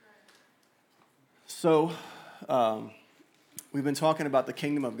So, we've been talking about the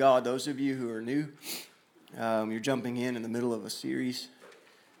kingdom of God. Those of you who are new, you're jumping in the middle of a series.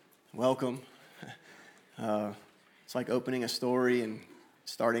 Welcome. It's like opening a story and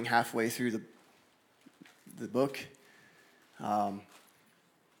starting halfway through the book. I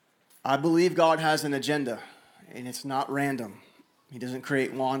believe God has an agenda, and it's not random. He doesn't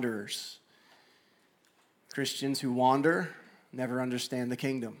create wanderers. Christians who wander never understand the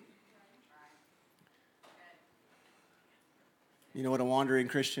kingdom. You know what a wandering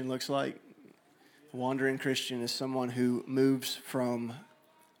Christian looks like? A wandering Christian is someone who moves from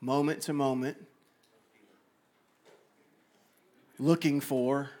moment to moment, looking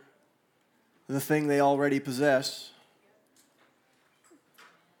for the thing they already possess,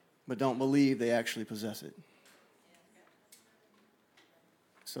 but don't believe they actually possess it.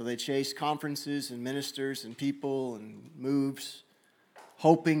 So they chase conferences and ministers and people and moves,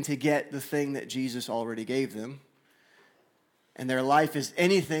 hoping to get the thing that Jesus already gave them. And their life is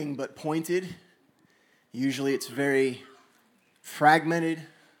anything but pointed. Usually it's very fragmented.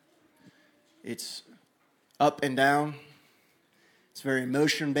 It's up and down. It's very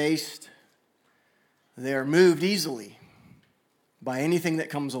emotion-based. They are moved easily by anything that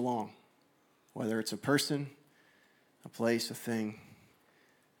comes along, whether it's a person, a place, a thing,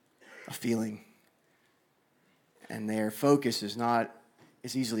 a feeling. And their focus is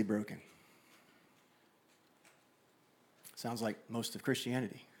easily broken. Sounds like most of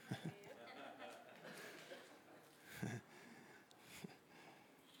Christianity.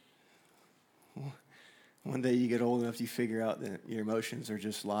 One day you get old enough, you figure out that your emotions are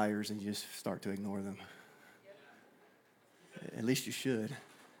just liars and you just start to ignore them. At least you should.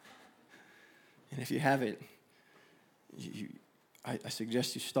 And if you haven't, I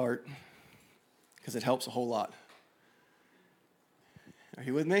suggest you start because it helps a whole lot. Are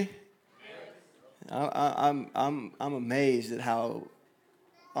you with me? I'm amazed at how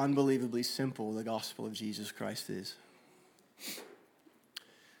unbelievably simple the gospel of Jesus Christ is.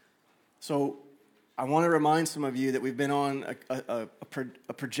 So I want to remind some of you that we've been on a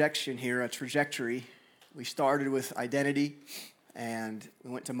projection here, a trajectory. We started with identity, and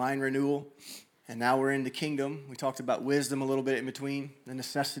we went to mind renewal, and now we're in the kingdom. We talked about wisdom a little bit in between, the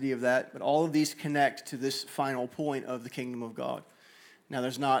necessity of that, but all of these connect to this final point of the kingdom of God. Now,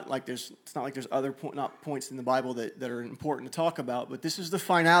 it's not like there's other points in the Bible that are important to talk about, but this is the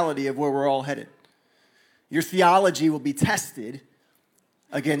finality of where we're all headed. Your theology will be tested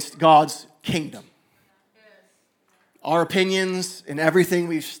against God's kingdom. Our opinions and everything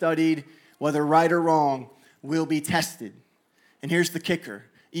we've studied, whether right or wrong, will be tested. And here's the kicker.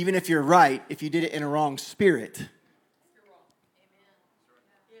 Even if you're right, if you did it in a wrong spirit,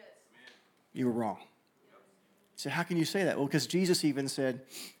 you were wrong. So how can you say that? Well, because Jesus even said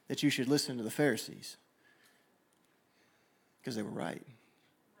that you should listen to the Pharisees. Because they were right.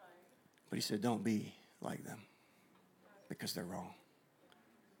 But he said, don't be like them. Because they're wrong.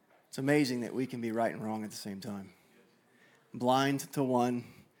 It's amazing that we can be right and wrong at the same time. Blind to one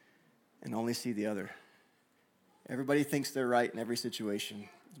and only see the other. Everybody thinks they're right in every situation.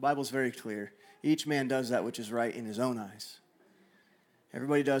 The Bible's very clear. Each man does that which is right in his own eyes.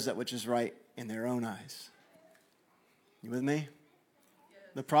 Everybody does that which is right in their own eyes. You with me?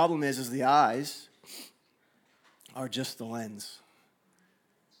 The problem is the eyes are just the lens.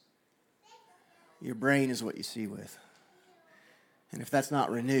 Your brain is what you see with. And if that's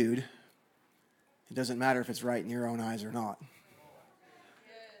not renewed, it doesn't matter if it's right in your own eyes or not.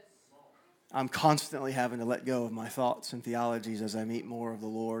 I'm constantly having to let go of my thoughts and theologies as I meet more of the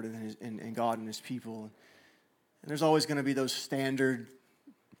Lord and God and His people. And there's always going to be those standard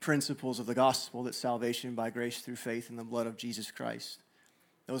principles of the gospel, that salvation by grace through faith in the blood of Jesus Christ.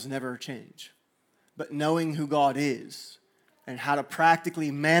 Those never change. But knowing who God is and how to practically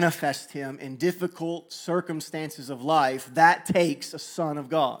manifest Him in difficult circumstances of life, that takes a son of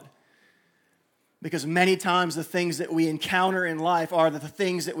God. Because many times the things that we encounter in life are the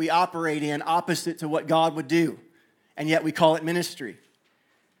things that we operate in opposite to what God would do. And yet we call it ministry.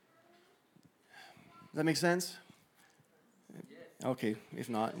 Does that make sense? Okay, if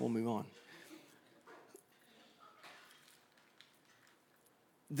not, we'll move on.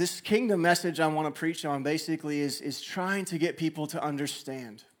 This kingdom message I want to preach on basically is trying to get people to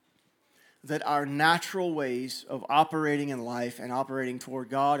understand that our natural ways of operating in life and operating toward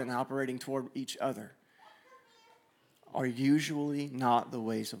God and operating toward each other are usually not the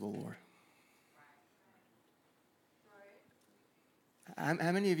ways of the Lord. How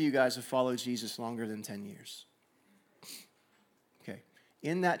many of you guys have followed Jesus longer than 10 years? Okay.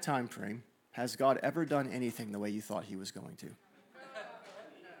 In that time frame, has God ever done anything the way you thought He was going to?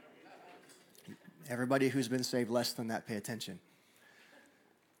 Everybody who's been saved less than that, pay attention.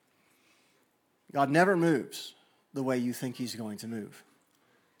 God never moves the way you think he's going to move.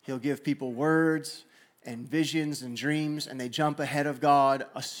 He'll give people words and visions and dreams, and they jump ahead of God,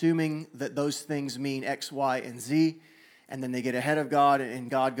 assuming that those things mean X, Y, and Z. And then they get ahead of God, and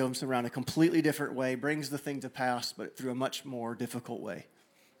God goes around a completely different way, brings the thing to pass, but through a much more difficult way.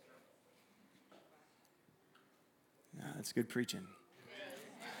 Yeah, that's good preaching.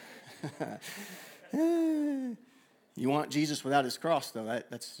 You want Jesus without his cross, though.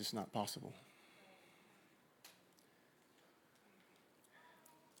 That's just not possible.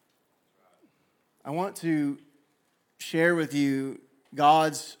 I want to share with you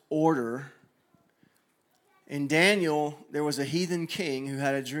God's order. In Daniel, there was a heathen king who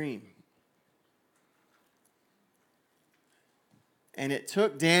had a dream. And it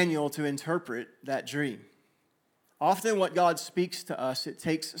took Daniel to interpret that dream. Often what God speaks to us, it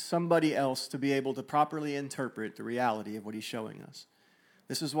takes somebody else to be able to properly interpret the reality of what he's showing us.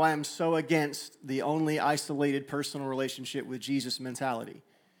 This is why I'm so against the only isolated personal relationship with Jesus mentality.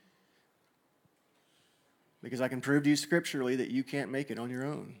 Because I can prove to you scripturally that you can't make it on your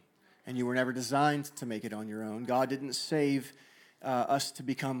own. And you were never designed to make it on your own. God didn't save us to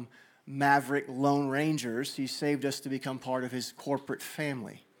become maverick lone rangers. He saved us to become part of his corporate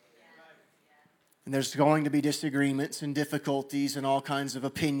family. And there's going to be disagreements and difficulties and all kinds of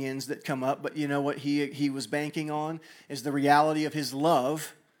opinions that come up. But you know what he was banking on is the reality of his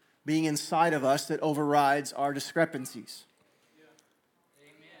love being inside of us that overrides our discrepancies.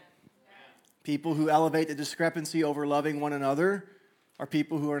 People who elevate the discrepancy over loving one another are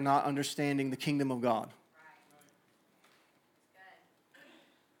people who are not understanding the kingdom of God.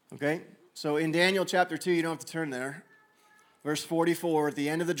 Okay? So in Daniel chapter 2, you don't have to turn there. Verse 44, at the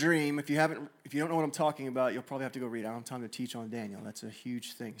end of the dream, if you don't know what I'm talking about, you'll probably have to go read it. I don't have time to teach on Daniel. That's a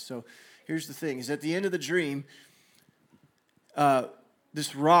huge thing. So here's the thing, is at the end of the dream,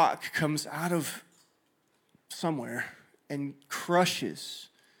 this rock comes out of somewhere and crushes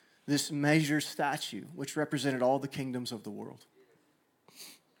this major statue, which represented all the kingdoms of the world.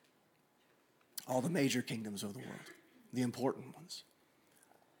 All the major kingdoms of the world, the important ones.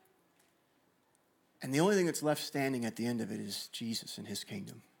 And the only thing that's left standing at the end of it is Jesus and his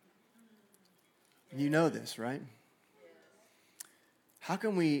kingdom. You know this, right? How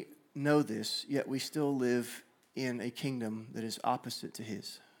can we know this, yet we still live in a kingdom that is opposite to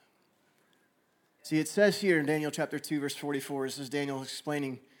his? See, it says here in Daniel chapter 2, verse 44, this is Daniel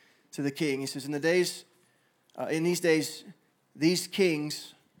explaining to the king. He says, in these days, these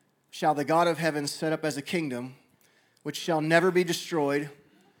kings shall the God of heaven set up as a kingdom, which shall never be destroyed,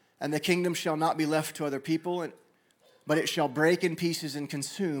 and the kingdom shall not be left to other people, but it shall break in pieces and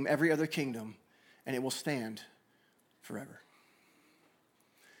consume every other kingdom, and it will stand forever.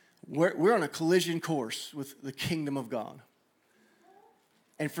 We're on a collision course with the kingdom of God.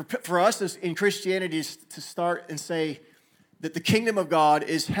 And for us as in Christianity to start and say that the kingdom of God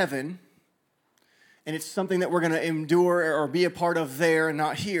is heaven, and it's something that we're going to endure or be a part of there and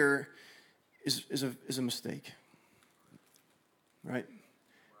not here, is a mistake. Right?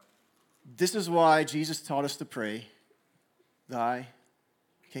 This is why Jesus taught us to pray, thy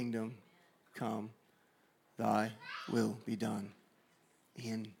kingdom come, thy will be done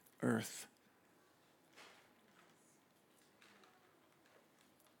in earth.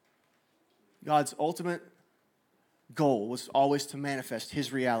 God's ultimate goal was always to manifest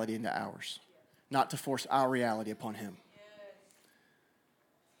his reality into ours, not to force our reality upon him.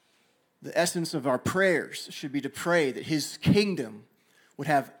 The essence of our prayers should be to pray that his kingdom would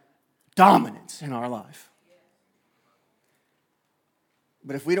have dominance in our life.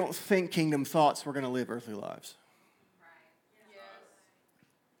 But if we don't think kingdom thoughts, we're going to live earthly lives.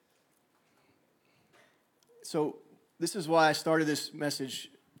 So this is why I started this message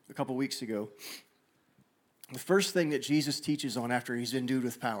a couple weeks ago. The first thing that Jesus teaches on after he's endued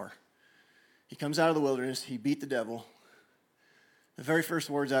with power. He comes out of the wilderness, he beat the devil. The very first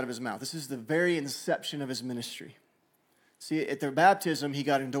words out of his mouth. This is the very inception of his ministry. See, at their baptism, he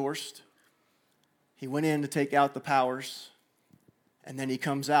got endorsed. He went in to take out the powers, and then he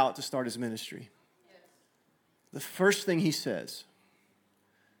comes out to start his ministry. The first thing he says,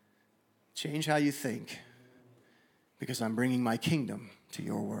 change how you think, because I'm bringing my kingdom to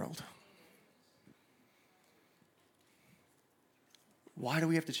your world. Why do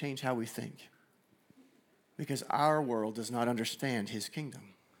we have to change how we think? Because our world does not understand his kingdom.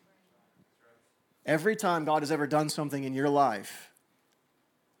 Every time God has ever done something in your life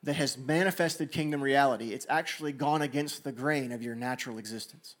that has manifested kingdom reality, it's actually gone against the grain of your natural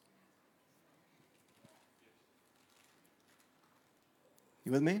existence.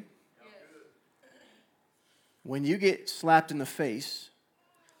 You with me? When you get slapped in the face,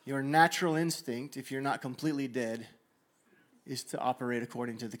 your natural instinct, if you're not completely dead, is to operate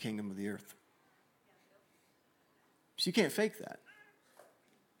according to the kingdom of the earth. So you can't fake that.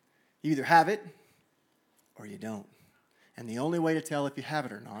 You either have it or you don't. And the only way to tell if you have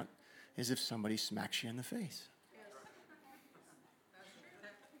it or not is if somebody smacks you in the face.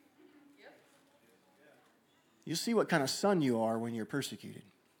 You'll see what kind of son you are when you're persecuted.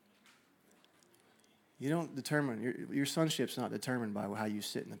 You don't determine, your sonship's not determined by how you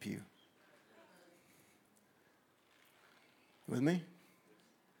sit in the pew. With me?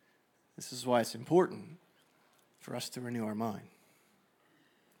 This is why it's important for us to renew our mind.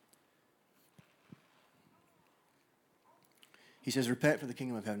 He says, repent, for the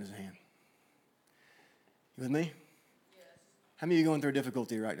kingdom of heaven is at hand. You with me? Yes. How many of you are going through a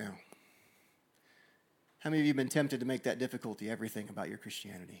difficulty right now? How many of you have been tempted to make that difficulty everything about your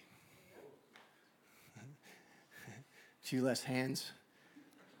Christianity? Few less hands.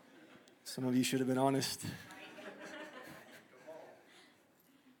 Some of you should have been honest.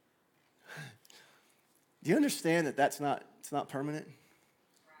 Do you understand that it's not permanent?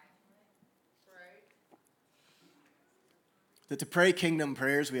 That to pray kingdom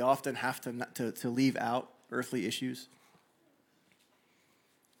prayers, we often have to leave out earthly issues.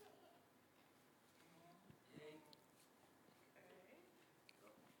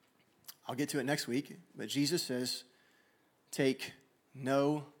 I'll get to it next week, but Jesus says, take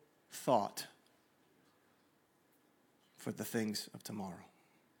no thought for the things of tomorrow.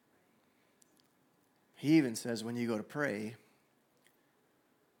 He even says when you go to pray,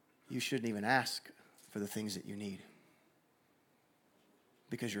 you shouldn't even ask for the things that you need,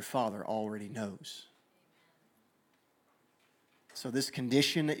 because your Father already knows. So this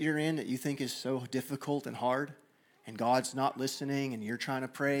condition that you're in that you think is so difficult and hard, and God's not listening, and you're trying to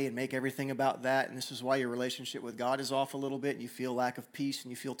pray and make everything about that, and this is why your relationship with God is off a little bit, and you feel lack of peace, and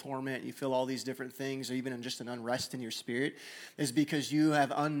you feel torment, and you feel all these different things, or even just an unrest in your spirit, is because you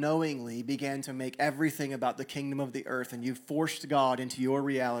have unknowingly began to make everything about the kingdom of the earth, and you've forced God into your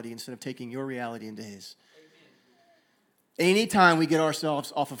reality instead of taking your reality into His. Anytime we get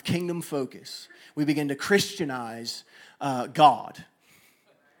ourselves off of kingdom focus, we begin to Christianize God,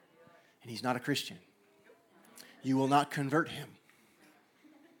 and He's not a Christian. You will not convert Him.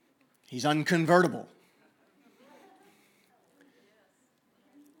 He's unconvertible.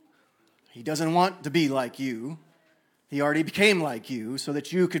 He doesn't want to be like you. He already became like you so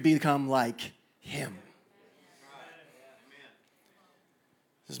that you could become like Him.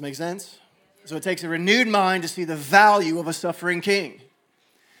 Does this make sense? So it takes a renewed mind to see the value of a suffering king.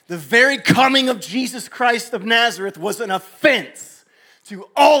 The very coming of Jesus Christ of Nazareth was an offense to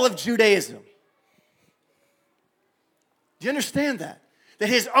all of Judaism. Do you understand that? That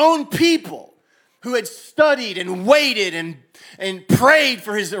His own people who had studied and waited and prayed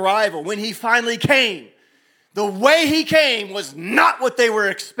for His arrival, when He finally came, the way He came was not what they were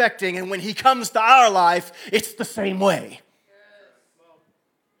expecting. And when He comes to our life, it's the same way.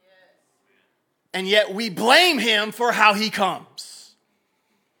 And yet we blame Him for how He comes.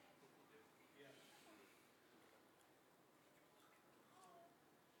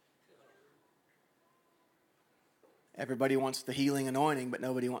 Everybody wants the healing anointing, but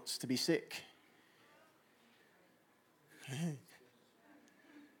nobody wants to be sick.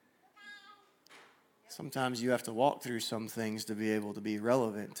 Sometimes you have to walk through some things to be able to be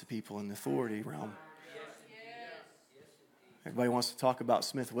relevant to people in the authority realm. Everybody wants to talk about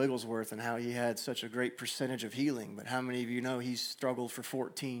Smith Wigglesworth and how he had such a great percentage of healing, but how many of you know he struggled for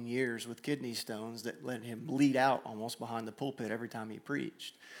 14 years with kidney stones that let him bleed out almost behind the pulpit every time he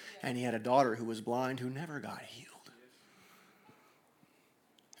preached? And he had a daughter who was blind who never got healed.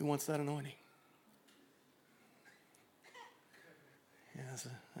 Who wants that anointing? Yes,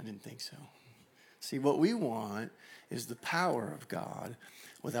 I didn't think so. See, what we want is the power of God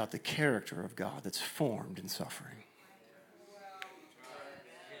without the character of God that's formed in suffering.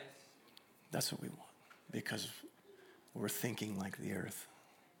 That's what we want, because we're thinking like the earth.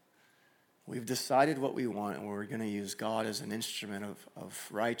 We've decided what we want, and we're going to use God as an instrument of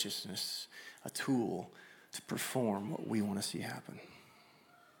righteousness, a tool to perform what we want to see happen.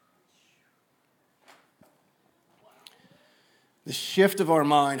 The shift of our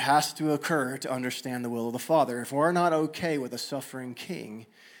mind has to occur to understand the will of the Father. If we're not okay with a suffering king,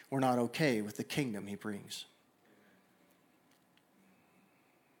 we're not okay with the kingdom He brings.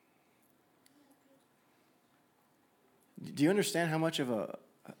 Do you understand how much of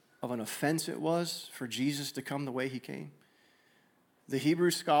an offense it was for Jesus to come the way He came? The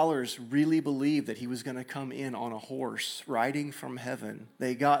Hebrew scholars really believed that he was going to come in on a horse riding from heaven.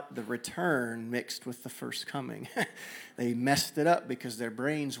 They got the return mixed with the first coming. They messed it up because their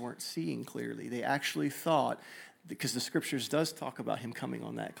brains weren't seeing clearly. They actually thought, because the scriptures does talk about him coming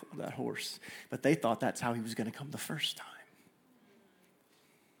on that horse, but they thought that's how he was going to come the first time.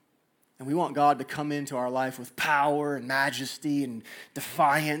 And we want God to come into our life with power and majesty and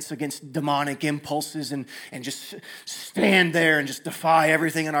defiance against demonic impulses and just stand there and just defy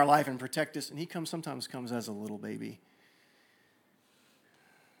everything in our life and protect us. And he sometimes comes as a little baby.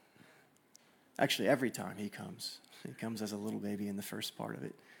 Actually, every time he comes as a little baby in the first part of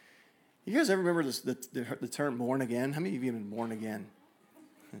it. You guys ever remember the term born again? How many of you have been born again?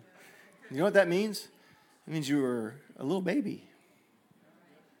 You know what that means? It means you were a little baby.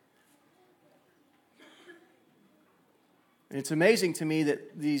 And it's amazing to me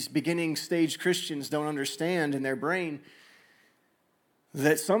that these beginning stage Christians don't understand in their brain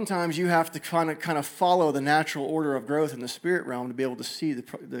that sometimes you have to kind of follow the natural order of growth in the spirit realm to be able to see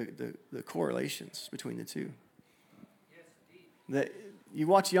the correlations between the two. That you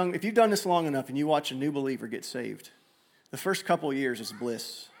watch if you've done this long enough and you watch a new believer get saved, the first couple of years is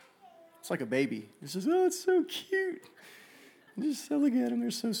bliss. It's like a baby. It's just, oh, it's so cute. Just look at them,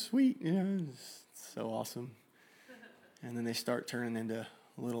 they're so sweet. It's so awesome. And then they start turning into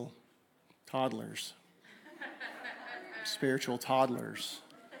little toddlers, spiritual toddlers.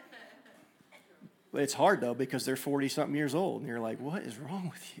 But it's hard, though, because they're 40-something years old, and you're like, what is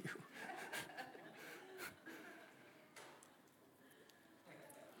wrong with you?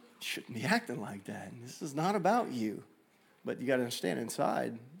 You shouldn't be acting like that. This is not about you. But you got to understand,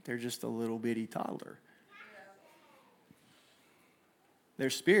 inside, they're just a little bitty toddler. Their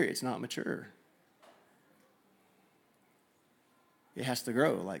spirit's not mature. It has to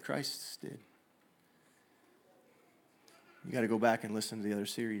grow like Christ's did. You got to go back and listen to the other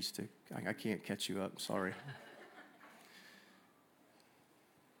series. I can't catch you up. Sorry.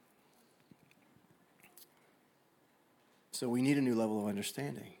 So we need a new level of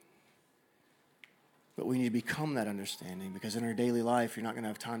understanding. But we need to become that understanding, because in our daily life, you're not going to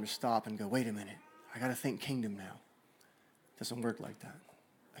have time to stop and go, wait a minute, I got to think kingdom now. It doesn't work like that.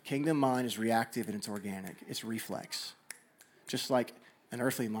 A kingdom mind is reactive and it's organic. It's reflex. Just like an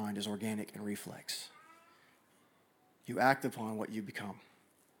earthly mind is organic and reflex. You act upon what you become,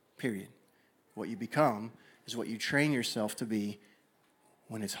 period. What you become is what you train yourself to be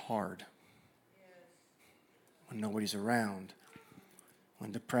when it's hard, when nobody's around,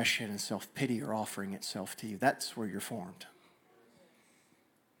 when depression and self-pity are offering itself to you. That's where you're formed.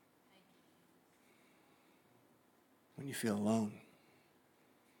 When you feel alone.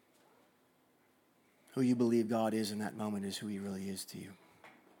 Who you believe God is in that moment is who he really is to you.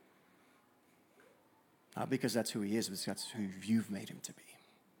 Not because that's who he is, but that's who you've made him to be.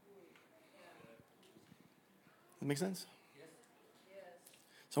 Does that make sense? Yes.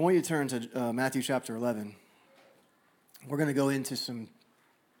 So I want you to turn to Matthew chapter 11. We're going to go into some,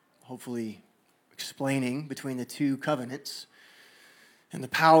 hopefully, explaining between the two covenants and the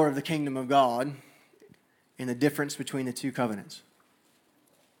power of the kingdom of God and the difference between the two covenants.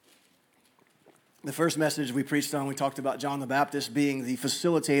 The first message we preached on, we talked about John the Baptist being the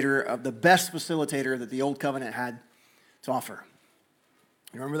facilitator of the best facilitator that the old covenant had to offer.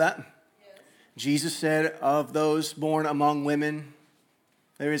 You remember that? Yes. Jesus said, of those born among women,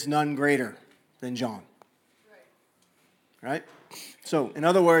 there is none greater than John. Right? So, in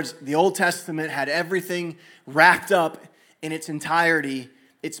other words, the Old Testament had everything wrapped up in its entirety,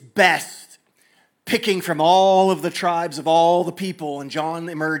 its best, picking from all of the tribes of all the people, and John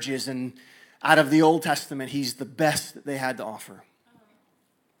emerges, and out of the Old Testament, he's the best that they had to offer.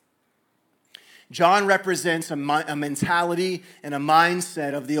 John represents a mentality and a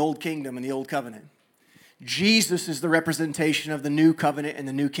mindset of the Old Kingdom and the Old Covenant. Jesus is the representation of the New Covenant and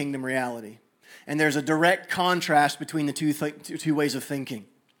the New Kingdom reality. And there's a direct contrast between the two ways of thinking.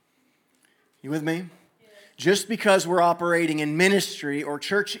 You with me? Yeah. Just because we're operating in ministry or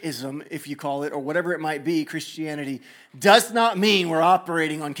churchism, if you call it, or whatever it might be, Christianity, does not mean we're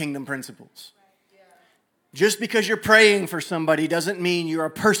operating on kingdom principles. Right. Yeah. Just because you're praying for somebody doesn't mean you're a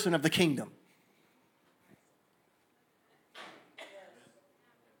person of the kingdom.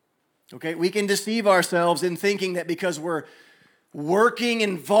 Okay, we can deceive ourselves in thinking that because we're working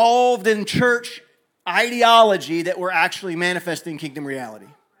involved in church ideology that we're actually manifesting kingdom reality.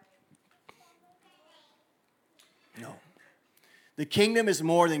 No. The kingdom is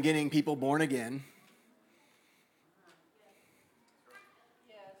more than getting people born again.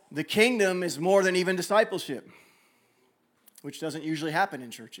 The kingdom is more than even discipleship, which doesn't usually happen in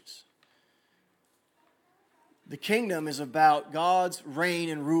churches. The kingdom is about God's reign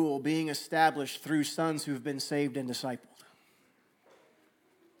and rule being established through sons who have been saved and discipled.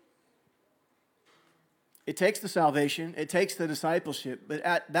 It takes the salvation, it takes the discipleship, but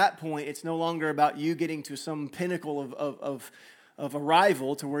at that point, it's no longer about you getting to some pinnacle of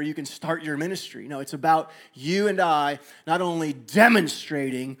arrival to where you can start your ministry. No, it's about you and I not only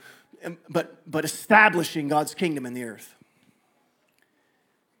demonstrating, but establishing God's kingdom in the earth.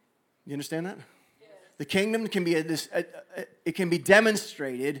 You understand that? The kingdom can be it can be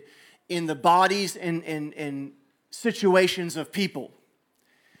demonstrated in the bodies and situations of people,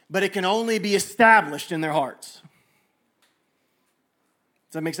 but it can only be established in their hearts.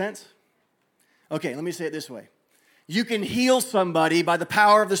 Does that make sense? Okay, let me say it this way. You can heal somebody by the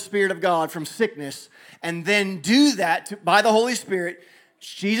power of the Spirit of God from sickness, and then do that by the Holy Spirit.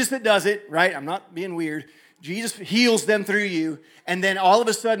 It's Jesus that does it, right? I'm not being weird. Jesus heals them through you, and then all of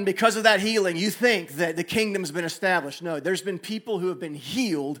a sudden, because of that healing, you think that the kingdom's been established. No, there's been people who have been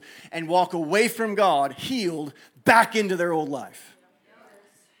healed and walk away from God, healed, back into their old life.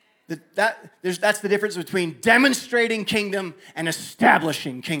 That's the difference between demonstrating kingdom and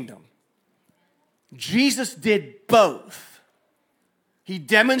establishing kingdom. Jesus did both. He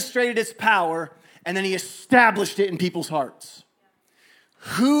demonstrated its power, and then he established it in people's hearts.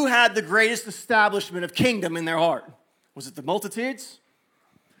 Who had the greatest establishment of kingdom in their heart? Was it the multitudes?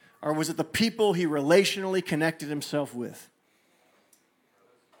 Or was it the people he relationally connected himself with?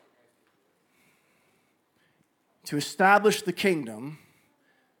 To establish the kingdom,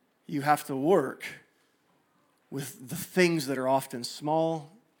 you have to work with the things that are often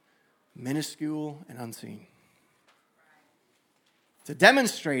small, minuscule, and unseen. To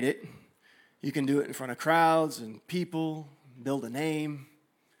demonstrate it, you can do it in front of crowds and people, build a name.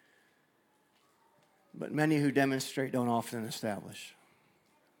 But many who demonstrate don't often establish.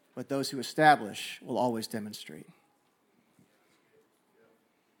 But those who establish will always demonstrate.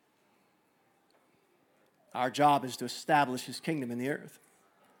 Our job is to establish his kingdom in the earth.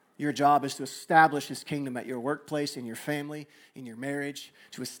 Your job is to establish his kingdom at your workplace, in your family, in your marriage,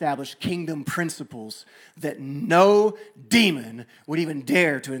 to establish kingdom principles that no demon would even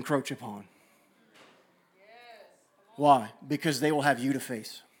dare to encroach upon. Why? Because they will have you to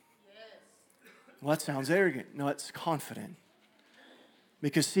face. Well, that sounds arrogant. No, it's confident.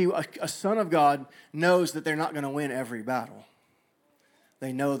 Because, see, a son of God knows that they're not going to win every battle.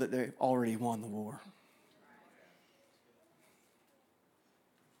 They know that they've already won the war.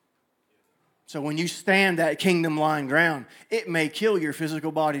 So when you stand that kingdom line ground, it may kill your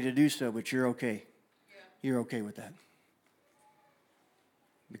physical body to do so, but you're okay. You're okay with that.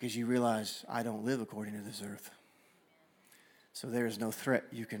 Because you realize, I don't live according to this earth. So there is no threat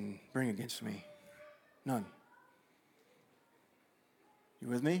you can bring against me. None. You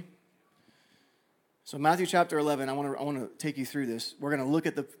with me? So Matthew chapter 11, I want to take you through this. We're going to look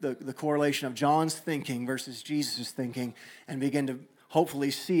at the correlation of John's thinking versus Jesus' thinking and begin to hopefully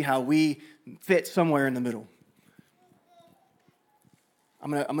see how we fit somewhere in the middle.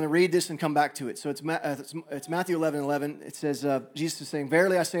 I'm going to read this and come back to it. So it's Matthew 11:11. It says, Jesus is saying,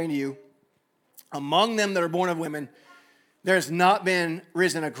 "Verily I say unto you, among them that are born of women, there has not been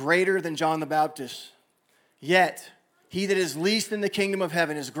risen a greater than John the Baptist. Yet, he that is least in the kingdom of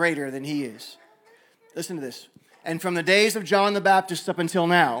heaven is greater than he is." Listen to this. "And from the days of John the Baptist up until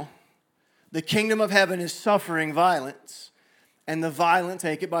now, the kingdom of heaven is suffering violence, and the violent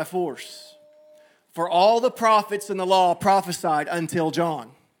take it by force. For all the prophets and the law prophesied until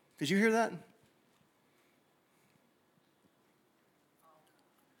John." Did you hear that?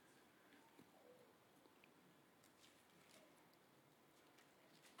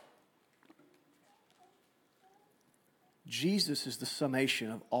 Jesus is the summation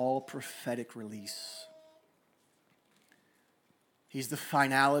of all prophetic release. He's the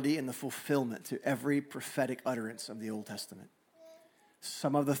finality and the fulfillment to every prophetic utterance of the Old Testament.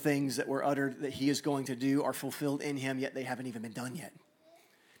 Some of the things that were uttered that he is going to do are fulfilled in him, yet they haven't even been done yet.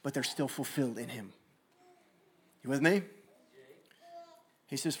 But they're still fulfilled in him. You with me?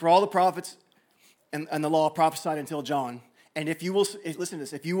 He says, "For all the prophets and the law prophesied until John. And if you will, listen to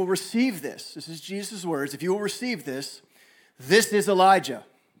this, if you will receive this is Jesus' words, if you will receive this, this is Elijah,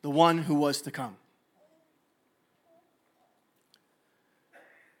 the one who was to come.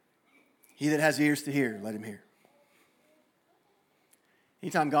 He that has ears to hear, let him hear."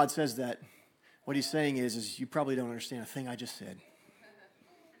 Anytime God says that, what he's saying is you probably don't understand a thing I just said.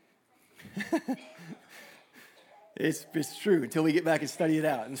 It's true until we get back and study it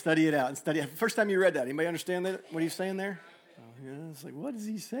out and study it out and study it. First time you read that, anybody understand that? What he's saying there? Oh, yeah, it's like, what is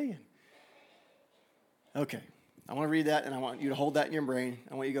he saying? Okay, I want to read that and I want you to hold that in your brain.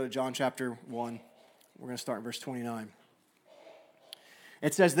 I want you to go to John chapter 1. We're going to start in verse 29.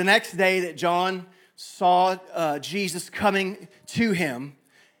 It says, the next day that John saw Jesus coming to him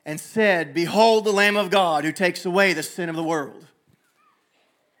and said, behold the Lamb of God who takes away the sin of the world.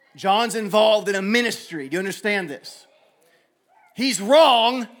 John's involved in a ministry. Do you understand this? He's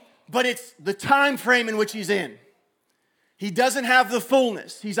wrong, but it's the time frame in which he's in. He doesn't have the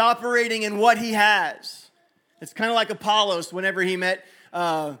fullness. He's operating in what he has. It's kind of like Apollos whenever he met,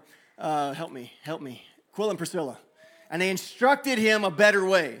 help me, Aquila and Priscilla. And they instructed him a better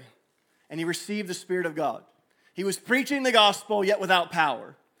way. And he received the Spirit of God. He was preaching the gospel, yet without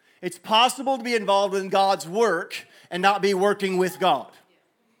power. It's possible to be involved in God's work and not be working with God.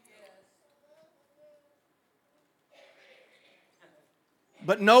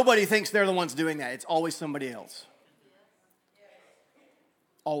 But nobody thinks they're the ones doing that. It's always somebody else.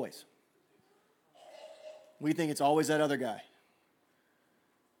 Always. We think it's always that other guy.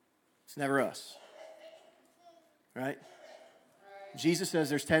 It's never us. Right? Jesus says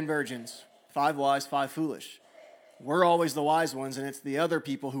there's 10 virgins, 5 wise, 5 foolish. We're always the wise ones, and it's the other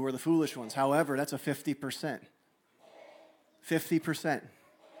people who are the foolish ones. However, that's a 50%. 50%.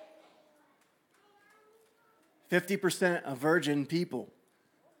 50% of virgin people.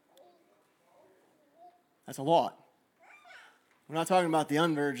 That's a lot. We're not talking about the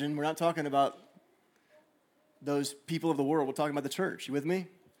unvirgin. We're not talking about those people of the world. We're talking about the church. You with me?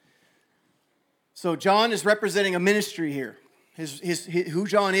 So John is representing a ministry here. Who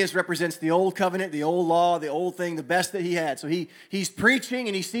John is represents the old covenant, the old law, the old thing, the best that he had. So he's preaching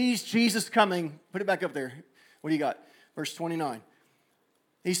and he sees Jesus coming. Put it back up there. What do you got? Verse 29.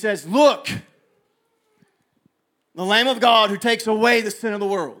 He says, look, the Lamb of God who takes away the sin of the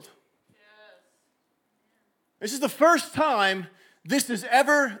world. This is the first time this has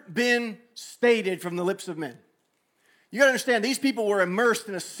ever been stated from the lips of men. You got to understand, these people were immersed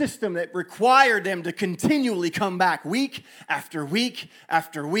in a system that required them to continually come back week after week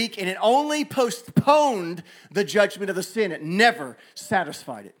after week, and it only postponed the judgment of the sin. It never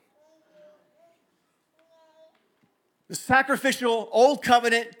satisfied it. The sacrificial Old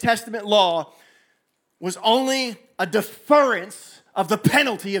Covenant Testament law was only a deference of the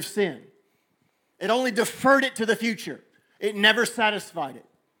penalty of sin. It only deferred it to the future. It never satisfied it.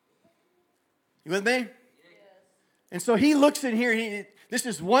 You with me? And so he looks in here, this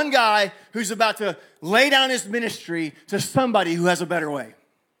is one guy who's about to lay down his ministry to somebody who has a better way.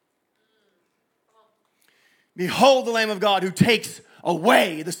 Behold the Lamb of God who takes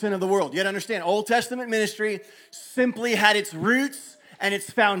away the sin of the world. You got to understand, Old Testament ministry simply had its roots and its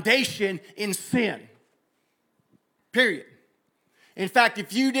foundation in sin. Period. In fact,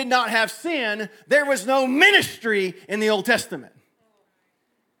 if you did not have sin, there was no ministry in the Old Testament.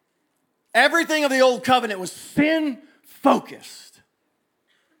 Everything of the Old Covenant was sin-focused.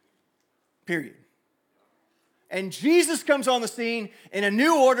 Period. And Jesus comes on the scene in a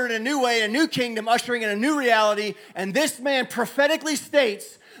new order, in a new way, a new kingdom, ushering in a new reality. And this man prophetically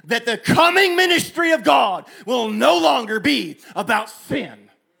states that the coming ministry of God will no longer be about sin.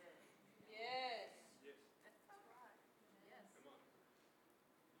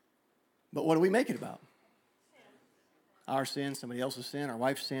 But what do we make it about? Our sin, somebody else's sin, our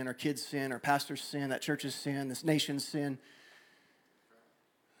wife's sin, our kids' sin, our pastor's sin, that church's sin, this nation's sin.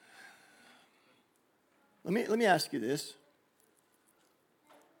 Let me ask you this.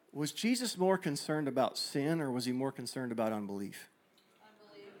 Was Jesus more concerned about sin, or was he more concerned about unbelief?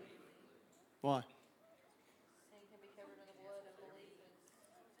 Unbelief. Why? Sin can be covered in the blood. Unbelief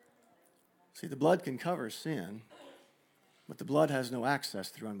is... See, the blood can cover sin, but the blood has no access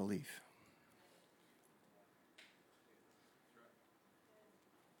through unbelief.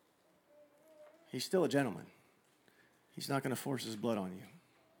 He's still a gentleman. He's not going to force his blood on you.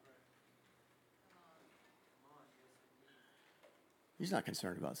 He's not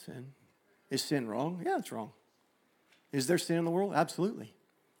concerned about sin. Is sin wrong? Yeah, it's wrong. Is there sin in the world? Absolutely.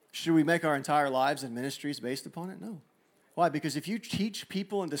 Should we make our entire lives and ministries based upon it? No. Why? Because if you teach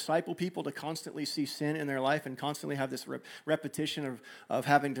people and disciple people to constantly see sin in their life and constantly have this repetition of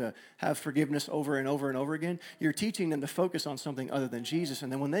having to have forgiveness over and over and over again, you're teaching them to focus on something other than Jesus.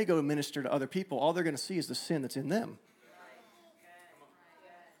 And then when they go minister to other people, all they're going to see is the sin that's in them.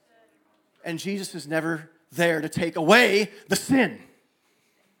 And Jesus is never there to take away the sin.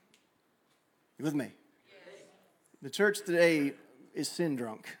 You with me? The church today is sin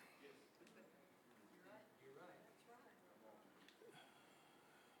drunk.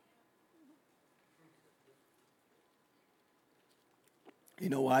 You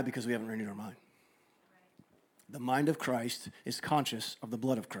know why? Because we haven't renewed our mind. The mind of Christ is conscious of the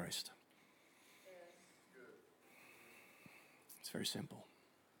blood of Christ. It's very simple.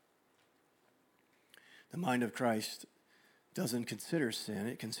 The mind of Christ doesn't consider sin,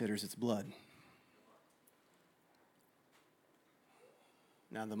 it considers its blood.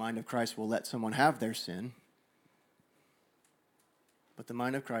 Now, the mind of Christ will let someone have their sin, but the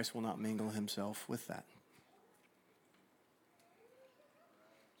mind of Christ will not mingle himself with that.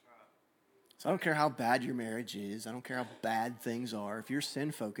 So I don't care how bad your marriage is. I don't care how bad things are. If you're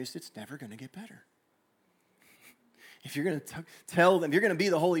sin-focused, it's never going to get better. If you're going to tell them, you're going to be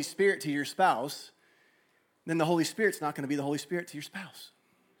the Holy Spirit to your spouse, then the Holy Spirit's not going to be the Holy Spirit to your spouse.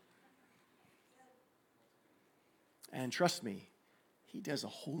 And trust me, he does a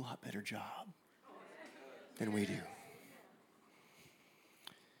whole lot better job than we do.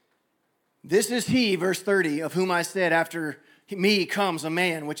 This is he, verse 30, of whom I said, after me comes a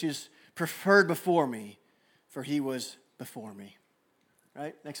man which is preferred before me, for he was before me.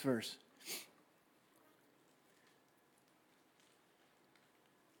 Right? Next verse.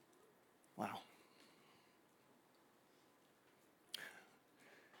 Wow.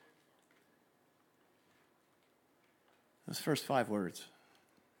 Those first 5 words.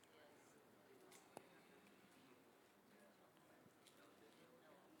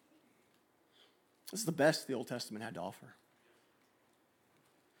 This is the best the Old Testament had to offer.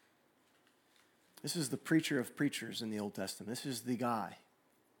 This is the preacher of preachers in the Old Testament. This is the guy.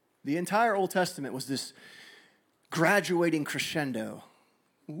 The entire Old Testament was this graduating crescendo.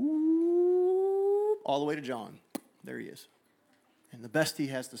 Ooh, all the way to John. There he is. And the best he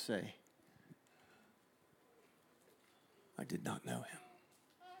has to say, I did not know him.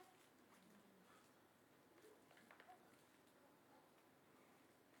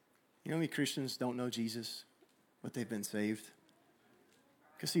 You know how many Christians don't know Jesus, but they've been saved?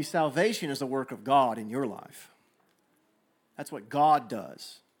 Because, see, salvation is a work of God in your life. That's what God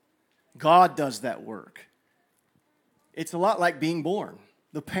does. God does that work. It's a lot like being born.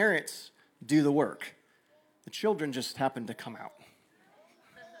 The parents do the work. The children just happen to come out.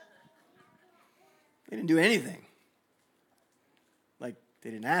 They didn't do anything. Like,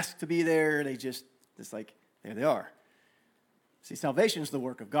 they didn't ask to be there. It's like, there they are. See, salvation is the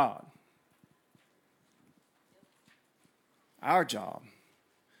work of God. Our job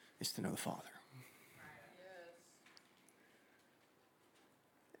is to know the Father.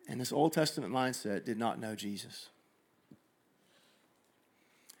 And this Old Testament mindset did not know Jesus.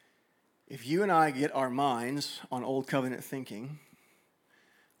 If you and I get our minds on Old Covenant thinking,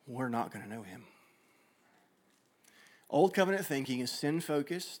 we're not going to know him. Old Covenant thinking is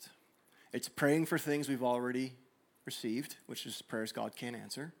sin-focused. It's praying for things we've already received, which is prayers God can't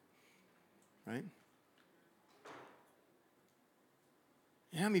answer, right?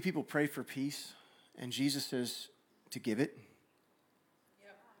 You know how many people pray for peace, and Jesus says to give it?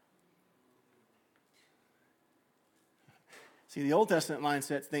 Yep. See, the Old Testament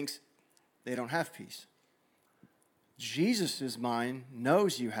mindset thinks they don't have peace. Jesus' mind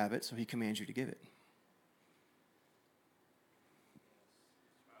knows you have it, so he commands you to give it.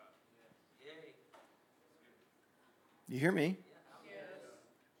 You hear me? Yes.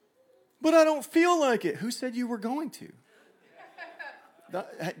 But I don't feel like it. Who said you were going to?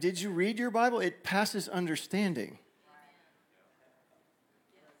 Did you read your Bible? It passes understanding.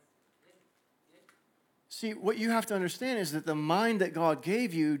 See, what you have to understand is that the mind that God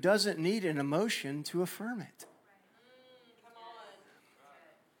gave you doesn't need an emotion to affirm it. Come on.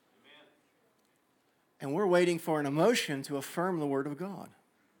 And we're waiting for an emotion to affirm the Word of God.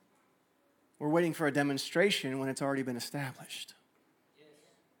 We're waiting for a demonstration when it's already been established.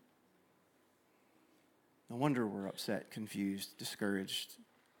 No wonder we're upset, confused, discouraged.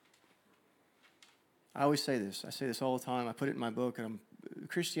 I always say this. I say this all the time. I put it in my book. And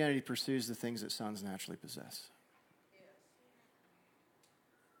Christianity pursues the things that sons naturally possess.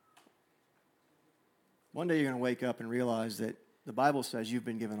 One day you're going to wake up and realize that the Bible says you've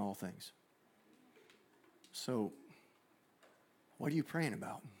been given all things. So, what are you praying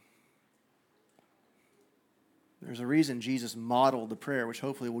about? There's a reason Jesus modeled the prayer, which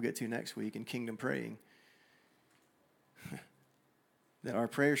hopefully we'll get to next week in Kingdom Praying, that our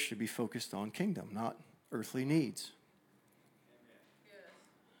prayers should be focused on kingdom, not earthly needs.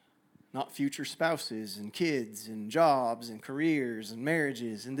 Not future spouses and kids and jobs and careers and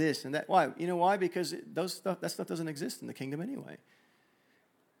marriages and this and that. Why? You know why? Because that stuff doesn't exist in the kingdom anyway.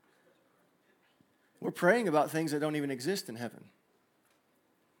 We're praying about things that don't even exist in heaven.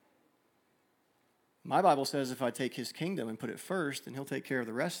 My Bible says if I take his kingdom and put it first, then he'll take care of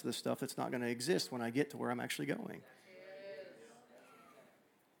the rest of the stuff that's not going to exist when I get to where I'm actually going.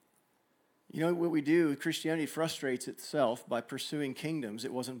 You know what we do? Christianity frustrates itself by pursuing kingdoms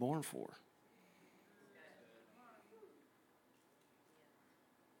it wasn't born for.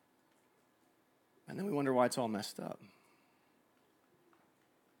 And then we wonder why it's all messed up.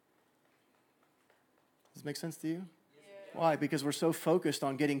 Does it make sense to you? Yeah. Why? Because we're so focused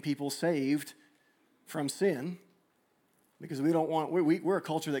on getting people saved from sin. Because we don't want, we're a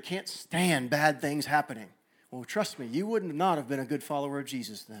culture that can't stand bad things happening. Well, trust me, you would not have been a good follower of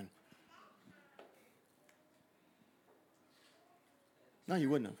Jesus then. No, you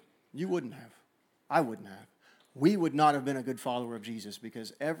wouldn't have. You wouldn't have. I wouldn't have. We would not have been a good follower of Jesus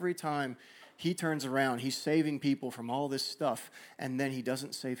because every time he turns around, he's saving people from all this stuff, and then he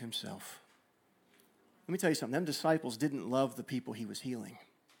doesn't save himself. Let me tell you something. Them disciples didn't love the people he was healing.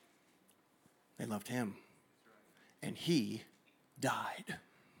 They loved him. And he died.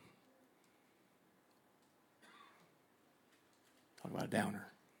 Talk about a downer.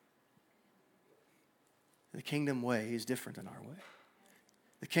 The kingdom way is different than our way.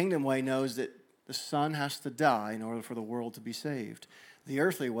 The kingdom way knows that the Son has to die in order for the world to be saved. The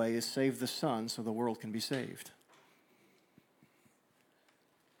earthly way is save the Son so the world can be saved.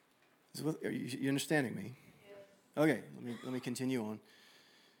 Are you understanding me? Okay, let me continue on.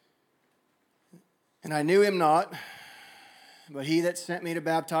 And I knew him not, but he that sent me to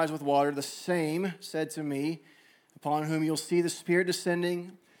baptize with water, the same said to me, upon whom you'll see the Spirit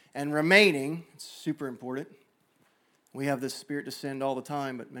descending and remaining. It's super important. We have this Spirit descend all the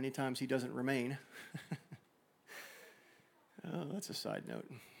time, but many times he doesn't remain. Oh, that's a side note.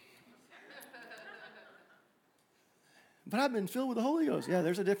 But I've been filled with the Holy Ghost. Yeah,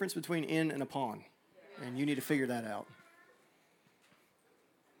 there's a difference between in and upon, and you need to figure that out.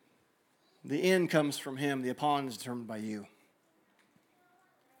 The in comes from him. The upon is determined by you.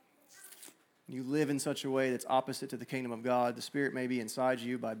 You live in such a way that's opposite to the kingdom of God. The Spirit may be inside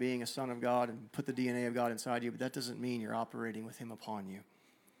you by being a son of God and put the DNA of God inside you, but that doesn't mean you're operating with him upon you.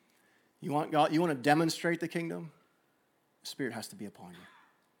 You want God, you want to demonstrate the kingdom? The Spirit has to be upon you.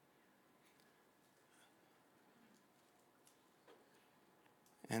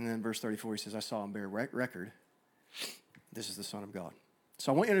 And then verse 34, he says, I saw him bear record. This is the Son of God.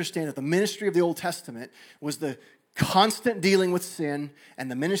 So I want you to understand that the ministry of the Old Testament was the constant dealing with sin,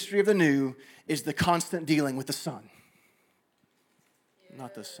 and the ministry of the New is the constant dealing with the Son.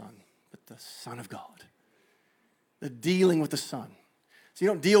 Not the Son, but the Son of God. The dealing with the Son. So you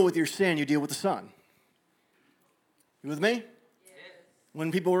don't deal with your sin, you deal with the Son. You with me? When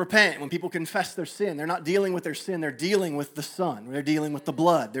people repent, when people confess their sin, they're not dealing with their sin, they're dealing with the Son. They're dealing with the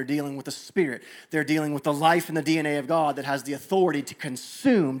blood. They're dealing with the Spirit. They're dealing with the life and the DNA of God that has the authority to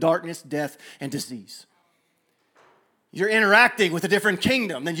consume darkness, death, and disease. You're interacting with a different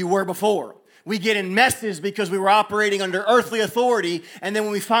kingdom than you were before. We get in messes because we were operating under earthly authority, and then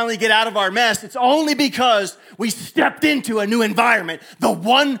when we finally get out of our mess, it's only because we stepped into a new environment, the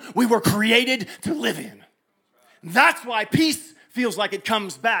one we were created to live in. That's why peace feels like it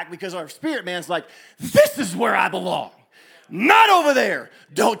comes back, because our spirit man's like, this is where I belong. Not over there.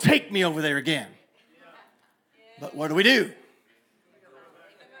 Don't take me over there again. But what do?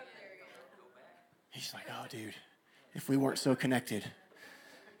 He's like, oh, dude, if we weren't so connected.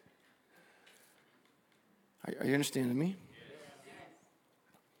 Are you understanding me?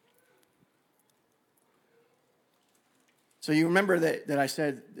 So you remember that I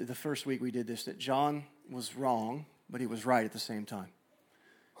said the first week we did this, that John was wrong, but he was right at the same time.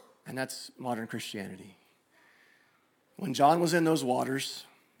 And that's modern Christianity. When John was in those waters,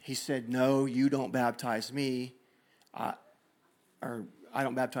 he said, no, you don't baptize me. I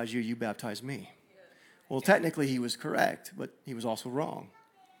don't baptize you, you baptize me. Well, technically he was correct, but he was also wrong.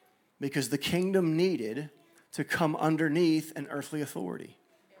 Because the kingdom needed to come underneath an earthly authority.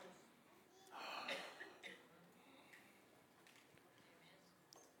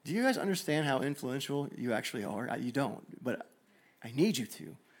 Do you guys understand how influential you actually are? You don't, but I need you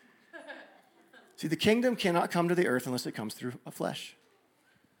to. See, the kingdom cannot come to the earth unless it comes through a flesh.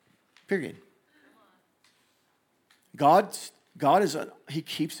 Period. He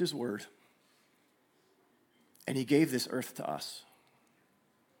keeps his word. And he gave this earth to us.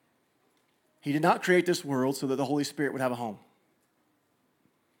 He did not create this world so that the Holy Spirit would have a home.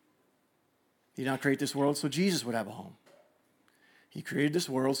 He did not create this world so Jesus would have a home. He created this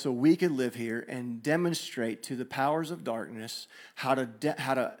world so we could live here and demonstrate to the powers of darkness how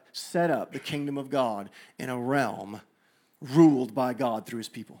to set up the kingdom of God in a realm ruled by God through his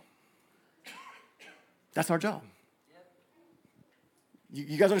people. That's our job.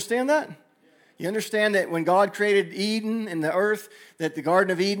 You guys understand that? You understand that when God created Eden and the earth, that the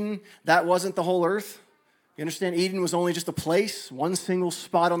Garden of Eden, that wasn't the whole earth? You understand Eden was only just a place, one single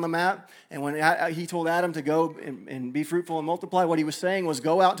spot on the map. And when he told Adam to go and be fruitful and multiply, what he was saying was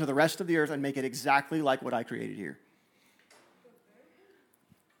go out to the rest of the earth and make it exactly like what I created here.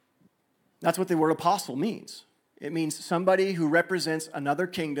 That's what the word apostle means. It means somebody who represents another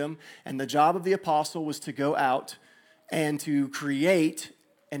kingdom, and the job of the apostle was to go out and to create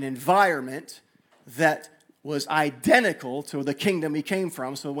an environment that was identical to the kingdom he came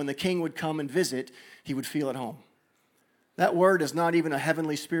from, so when the king would come and visit, he would feel at home. That word is not even a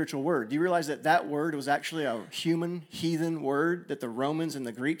heavenly spiritual word. Do you realize that that word was actually a human, heathen word that the Romans and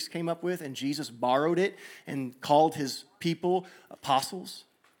the Greeks came up with, and Jesus borrowed it and called his people apostles?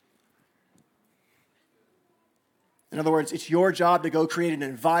 In other words, it's your job to go create an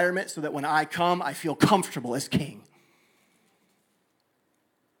environment so that when I come, I feel comfortable as king.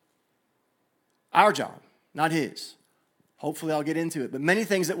 Our job, not his. Hopefully I'll get into it. But many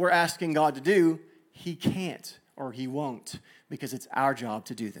things that we're asking God to do, he can't or he won't, because it's our job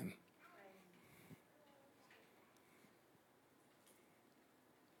to do them.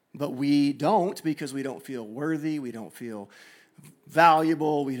 But we don't, because we don't feel worthy, we don't feel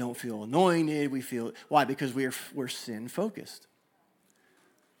valuable, we don't feel anointed, we feel, why? Because we're sin focused.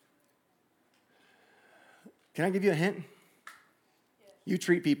 Can I give you a hint? You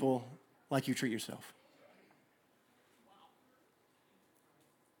treat people like you treat yourself.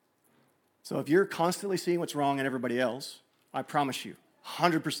 So if you're constantly seeing what's wrong in everybody else, I promise you,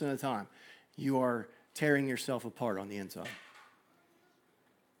 100% of the time, you are tearing yourself apart on the inside.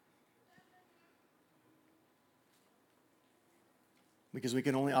 Because we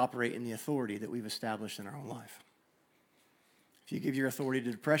can only operate in the authority that we've established in our own life. If you give your authority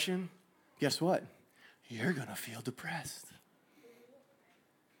to depression, guess what? You're going to feel depressed.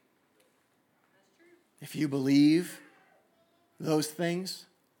 If you believe those things,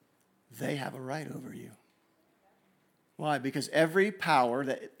 they have a right over you. Why? Because every power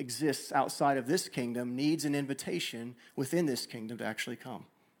that exists outside of this kingdom needs an invitation within this kingdom to actually come.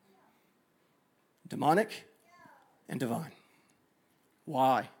 Demonic and divine.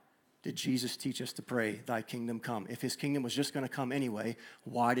 Why did Jesus teach us to pray, thy kingdom come? If his kingdom was just going to come anyway,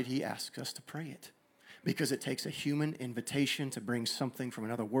 why did he ask us to pray it? Because it takes a human invitation to bring something from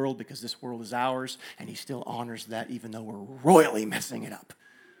another world, because this world is ours, and he still honors that even though we're royally messing it up.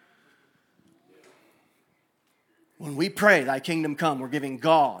 When we pray, thy kingdom come, we're giving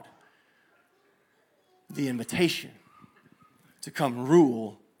God the invitation to come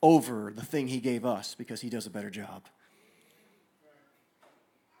rule over the thing he gave us, because he does a better job.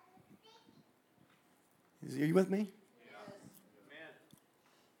 Are you with me?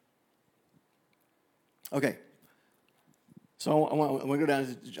 Okay. So I want to go down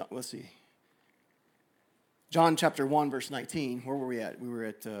to John, let's see. John chapter 1, verse 19. Where were we at? We were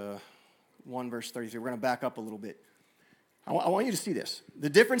at 1, verse 33. We're going to back up a little bit. I want you to see this. The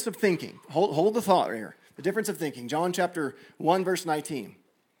difference of thinking. Hold the thought right here. The difference of thinking. John chapter 1, verse 19.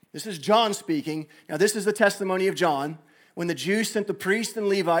 This is John speaking. Now, this is the testimony of John when the Jews sent the priests and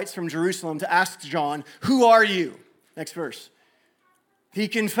Levites from Jerusalem to ask John, who are you? Next verse. He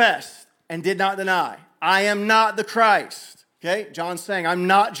confessed and did not deny. I am not the Christ. Okay? John's saying, I'm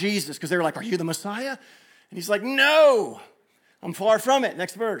not Jesus. Because they were like, are you the Messiah? And he's like, no, I'm far from it.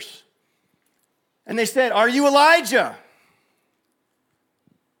 Next verse. And they said, are you Elijah?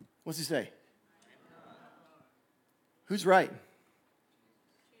 What's he say? Who's right?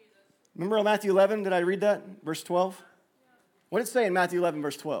 Remember Matthew 11? Did I read that? Verse 12? What did it say in Matthew 11,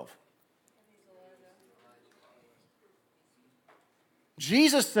 verse 12?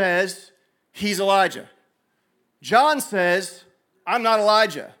 Jesus says he's Elijah. John says, I'm not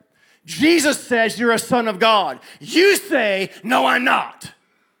Elijah. Jesus says you're a son of God. You say, no, I'm not.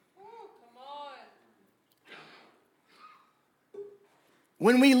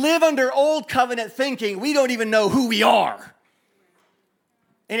 When we live under old covenant thinking, we don't even know who we are.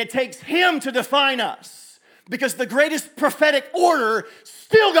 And it takes him to define us, because the greatest prophetic order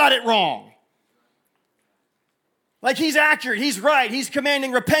still got it wrong. Like, he's accurate, he's right, he's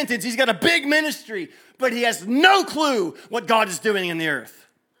commanding repentance, he's got a big ministry, but he has no clue what God is doing in the earth.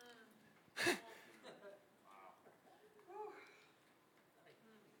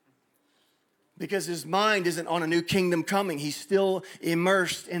 Because his mind isn't on a new kingdom coming. He's still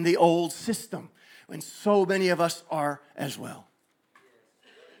immersed in the old system. And so many of us are as well.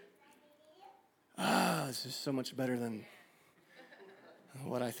 This is so much better than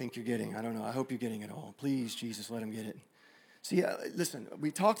what I think you're getting. I don't know. I hope you're getting it all. Please, Jesus, let him get it. See, listen, we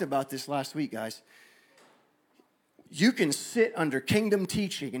talked about this last week, guys. You can sit under kingdom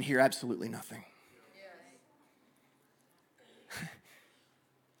teaching and hear absolutely nothing.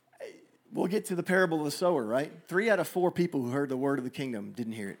 We'll get to the parable of the sower, right? 3 out of 4 people who heard the word of the kingdom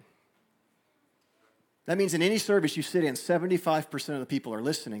didn't hear it. That means in any service you sit in, 75% of the people are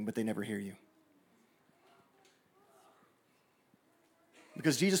listening, but they never hear you.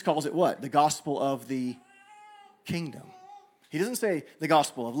 Because Jesus calls it what? The gospel of the kingdom. He doesn't say the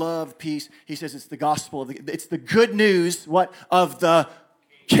gospel of love, peace. He says it's the gospel it's the good news, what? Of the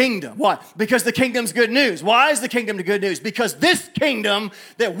kingdom. Why? Because the kingdom's good news. Why is the kingdom the good news? Because this kingdom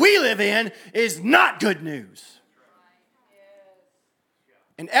that we live in is not good news.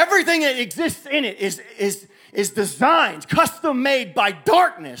 And everything that exists in it is designed, custom made by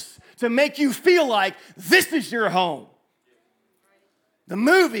darkness to make you feel like this is your home. The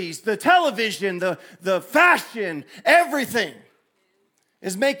movies, the television, the fashion, everything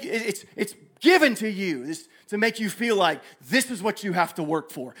it's given to you to make you feel like this is what you have to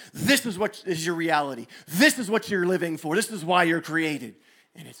work for. This is what is your reality. This is what you're living for. This is why you're created.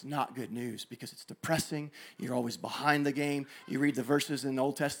 And it's not good news because it's depressing. You're always behind the game. You read the verses in the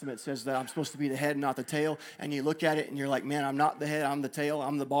Old Testament that says that I'm supposed to be the head, not the tail. And you look at it and you're like, man, I'm not the head, I'm the tail.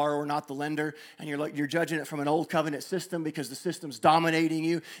 I'm the borrower, not the lender. And you're judging it from an old covenant system because the system's dominating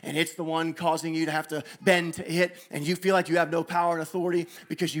you and it's the one causing you to have to bend to it. And you feel like you have no power and authority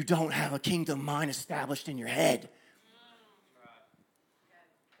because you don't have a kingdom mind established in your head.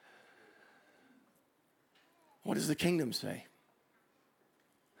 What does the kingdom say?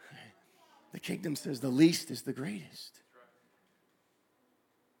 The kingdom says the least is the greatest.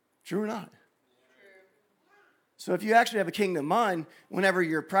 True or not? So if you actually have a kingdom mind, whenever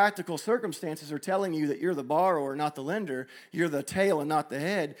your practical circumstances are telling you that you're the borrower, not the lender, you're the tail and not the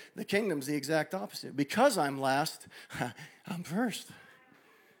head, the kingdom's the exact opposite. Because I'm last, I'm first.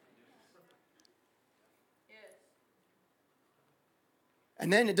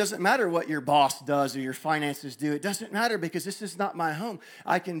 And then it doesn't matter what your boss does or your finances do. It doesn't matter because this is not my home.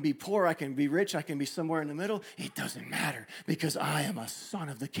 I can be poor, I can be rich, I can be somewhere in the middle. It doesn't matter because I am a son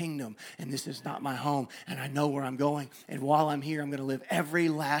of the kingdom and this is not my home and I know where I'm going. And while I'm here, I'm going to live every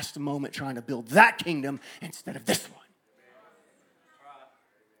last moment trying to build that kingdom instead of this one.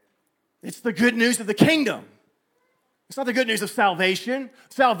 It's the good news of the kingdom. It's not the good news of salvation.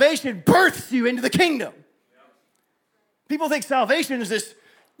 Salvation births you into the kingdom. People think salvation is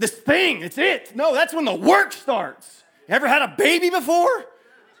this thing. It's it. No, that's when the work starts. You ever had a baby before?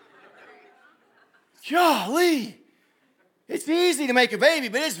 Golly. It's easy to make a baby,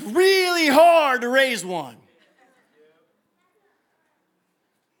 but it's really hard to raise one.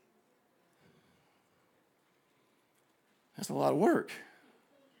 That's a lot of work.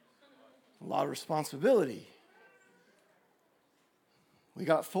 A lot of responsibility. We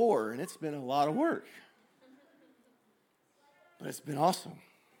got 4, and it's been a lot of work. But it's been awesome.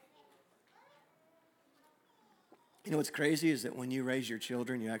 You know what's crazy is that when you raise your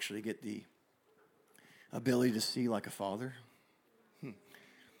children, you actually get the ability to see like a father.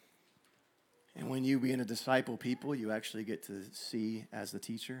 And when you begin to disciple people, you actually get to see as the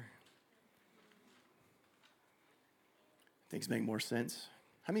teacher. Things make more sense.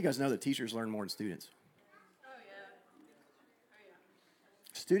 How many of you guys know that teachers learn more than students?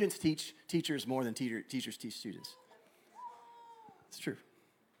 Students teach teachers more than teachers teach students. It's true.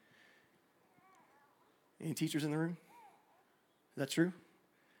 Any teachers in the room? Is that true?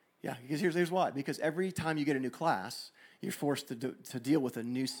 Yeah, because here's why. Because every time you get a new class, you're forced to deal with a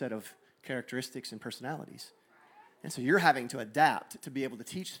new set of characteristics and personalities. And so you're having to adapt to be able to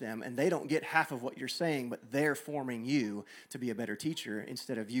teach them, and they don't get half of what you're saying, but they're forming you to be a better teacher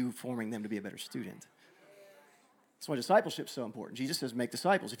instead of you forming them to be a better student. That's why discipleship is so important. Jesus says make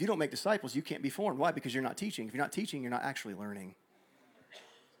disciples. If you don't make disciples, you can't be formed. Why? Because you're not teaching. If you're not teaching, you're not actually learning.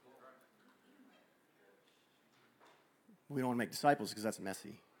 We don't want to make disciples because that's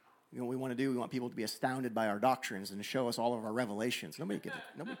messy. You know what we want to do? We want people to be astounded by our doctrines and to show us all of our revelations. Nobody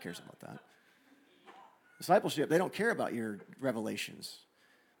cares about that. Discipleship, they don't care about your revelations.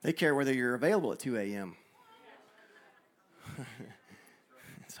 They care whether you're available at 2 a.m.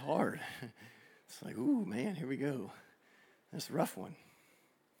 It's hard. It's like, ooh, man, here we go. That's a rough one.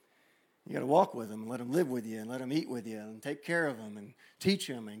 You got to walk with them and let them live with you and let them eat with you and take care of them and teach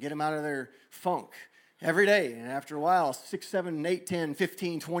them and get them out of their funk. Every day, and after a while, 6, 7, 8, 10,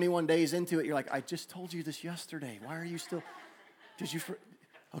 15, 21 days into it, you're like, I just told you this yesterday. Why are you still,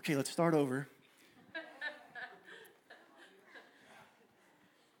 okay, let's start over.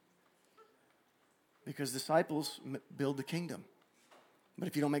 Because disciples build the kingdom. But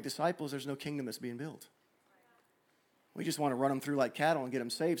if you don't make disciples, there's no kingdom that's being built. We just want to run them through like cattle and get them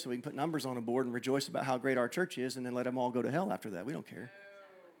saved so we can put numbers on a board and rejoice about how great our church is and then let them all go to hell after that. We don't care.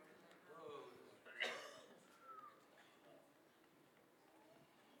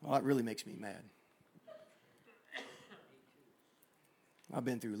 Well, that really makes me mad. I've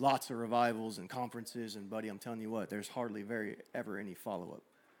been through lots of revivals and conferences, and buddy, I'm telling you what, there's hardly ever any follow-up.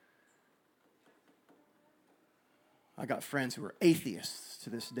 I got friends who are atheists to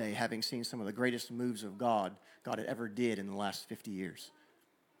this day, having seen some of the greatest moves of God had ever did in the last 50 years.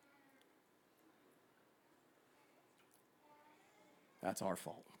 That's our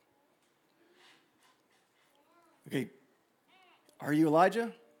fault. Okay, are you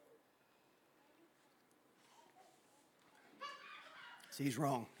Elijah? See, he's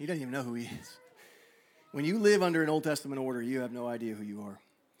wrong. He doesn't even know who he is. When you live under an Old Testament order, you have no idea who you are.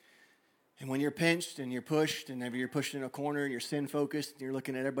 And when you're pinched and you're pushed and maybe you're pushed in a corner and you're sin-focused and you're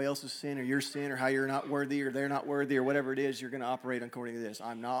looking at everybody else's sin or your sin or how you're not worthy or they're not worthy or whatever it is, you're going to operate according to this.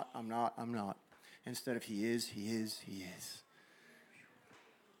 I'm not. Instead of he is.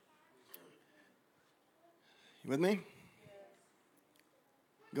 You with me?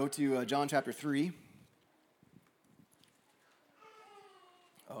 Go to John chapter 3.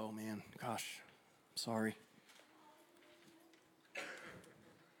 Oh, man. Gosh. Sorry.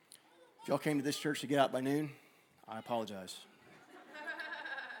 If y'all came to this church to get out by noon, I apologize.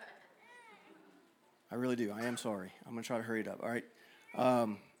 I really do. I am sorry. I'm going to try to hurry it up. All right.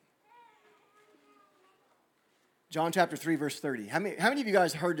 John chapter 3, verse 30. How many of you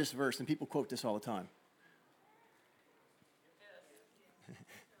guys heard this verse? And people quote this all the time.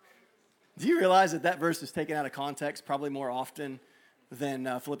 Do you realize that verse is taken out of context probably more often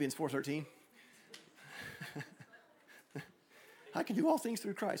than Philippians 4:13? I can do all things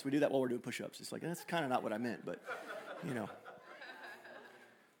through Christ. We do that while we're doing push-ups. It's like, that's kind of not what I meant, but, you know.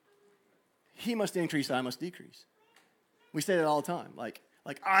 He must increase, I must decrease. We say that all the time. Like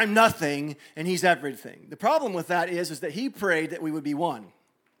I'm nothing and he's everything. The problem with that is that he prayed that we would be one.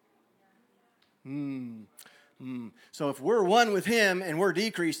 So if we're one with him and we're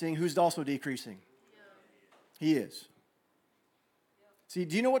decreasing, who's also decreasing? He is. See,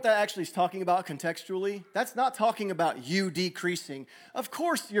 do you know what that actually is talking about contextually? That's not talking about you decreasing. Of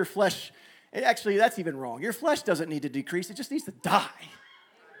course your flesh, actually that's even wrong. Your flesh doesn't need to decrease, it just needs to die.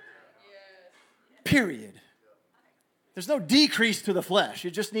 Period. There's no decrease to the flesh,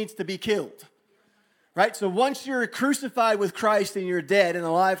 it just needs to be killed. Right? So once you're crucified with Christ and you're dead and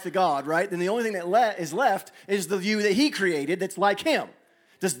alive to God, right? Then the only thing that is left is the you that he created that's like him.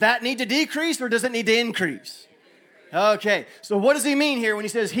 Does that need to decrease or does it need to increase? Okay, so what does he mean here when he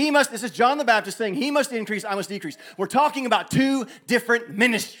says this is John the Baptist saying, he must increase, I must decrease. We're talking about two different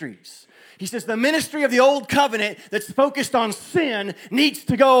ministries. He says the ministry of the old covenant that's focused on sin needs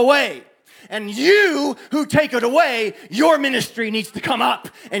to go away. And you who take it away, your ministry needs to come up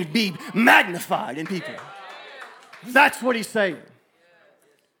and be magnified in people. That's what he's saying.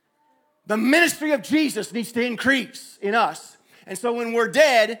 The ministry of Jesus needs to increase in us. And so when we're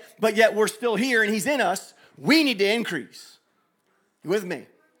dead, but yet we're still here and he's in us, we need to increase. You with me?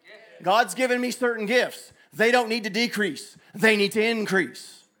 God's given me certain gifts. They don't need to decrease. They need to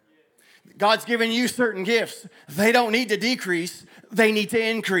increase. God's given you certain gifts. They don't need to decrease. They need to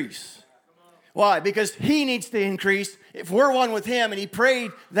increase. Why? Because he needs to increase. If we're one with him and he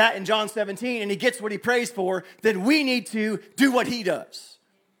prayed that in John 17 and he gets what he prays for, then we need to do what he does.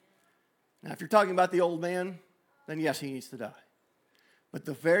 Now, if you're talking about the old man, then yes, he needs to die. But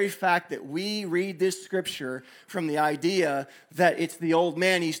the very fact that we read this scripture from the idea that it's the old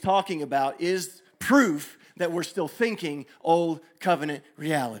man he's talking about is proof that we're still thinking old covenant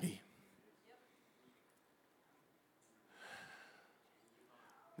reality.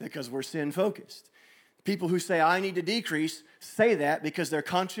 Because we're sin-focused. People who say, I need to decrease, say that because they're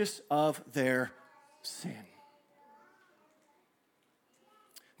conscious of their sin.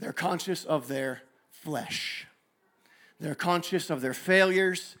 They're conscious of their flesh. They're conscious of their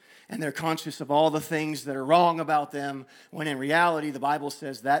failures, and they're conscious of all the things that are wrong about them, when in reality, the Bible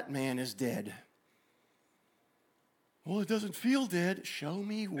says that man is dead. Well, it doesn't feel dead. Show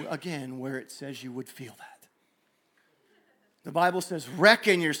me again where it says you would feel that. The Bible says,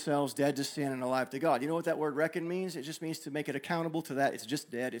 reckon yourselves dead to sin and alive to God. You know what that word reckon means? It just means to make it accountable to that. It's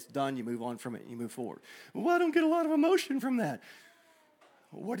just dead. It's done. You move on from it. You move forward. Well, I don't get a lot of emotion from that.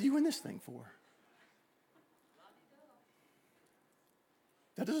 Well, what are you in this thing for?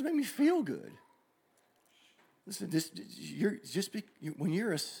 That doesn't make me feel good. Listen, when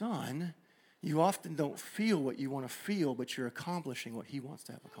you're a son, you often don't feel what you want to feel, but you're accomplishing what he wants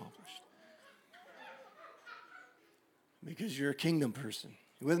to have accomplished. Because you're a kingdom person.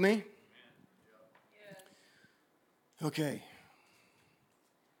 You with me? Okay.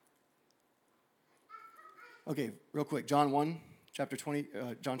 Okay, real quick. John 1, chapter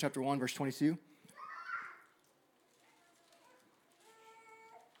 1, verse 22.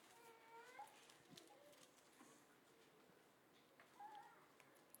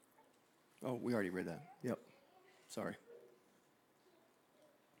 Oh, we already read that. Yep. Sorry.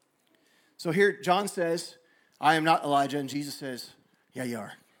 So here, John says, I am not Elijah. And Jesus says, yeah, you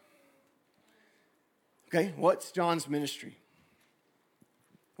are. Okay, what's John's ministry?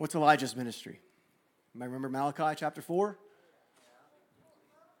 What's Elijah's ministry? Anybody remember Malachi chapter 4?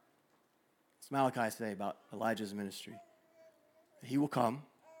 What's Malachi say about Elijah's ministry? He will come,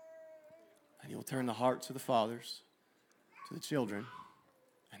 and he will turn the hearts of the fathers to the children,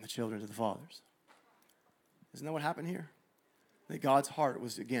 and the children to the fathers. Isn't that what happened here? That God's heart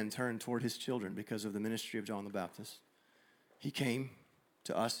was again turned toward his children because of the ministry of John the Baptist. He came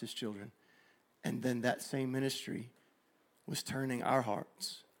to us, his children, and then that same ministry was turning our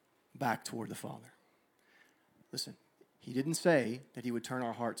hearts back toward the Father. Listen, he didn't say that he would turn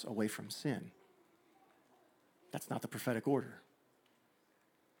our hearts away from sin. That's not the prophetic order.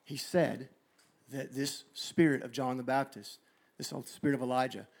 He said that this spirit of John the Baptist, this spirit of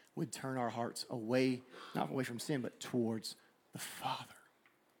Elijah, would turn our hearts away, not away from sin, but towards the Father.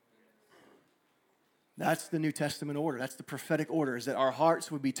 That's the New Testament order. That's the prophetic order, is that our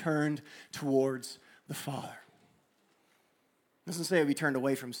hearts would be turned towards the Father. It doesn't say it would be turned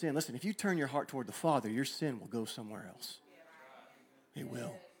away from sin. Listen, if you turn your heart toward the Father, your sin will go somewhere else. It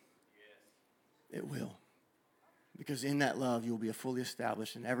will. It will. Because in that love, you'll be fully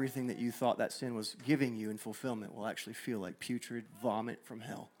established, and everything that you thought that sin was giving you in fulfillment will actually feel like putrid vomit from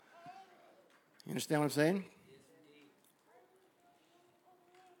hell. You understand what I'm saying?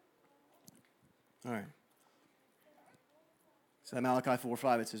 All right. So in Malachi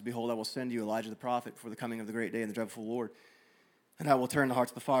 4:5, it says, behold, I will send you Elijah the prophet before the coming of the great day and the dreadful Lord. And I will turn the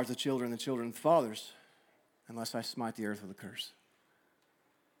hearts of the fathers to the children, and the children to the fathers, unless I smite the earth with a curse.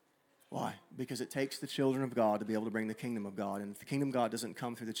 Why? Because it takes the children of God to be able to bring the kingdom of God. And if the kingdom of God doesn't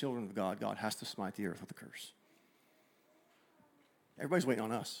come through the children of God, God has to smite the earth with a curse. Everybody's waiting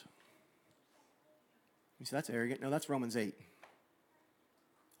on us. You say, that's arrogant. No, that's Romans 8.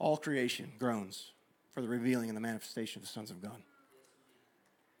 All creation groans for the revealing and the manifestation of the sons of God.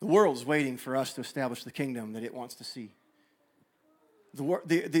 The world's waiting for us to establish the kingdom that it wants to see.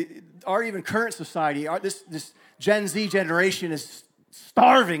 Our even current society, this Gen Z generation is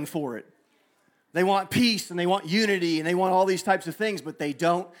starving for it. They want peace and they want unity and they want all these types of things, but they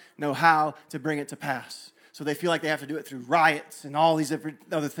don't know how to bring it to pass. So they feel like they have to do it through riots and all these different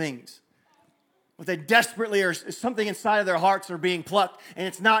other things. What they desperately are, is something inside of their hearts are being plucked. And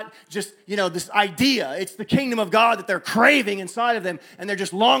it's not just, this idea. It's the kingdom of God that they're craving inside of them. And they're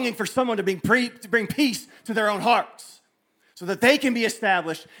just longing for someone to bring peace to their own hearts so that they can be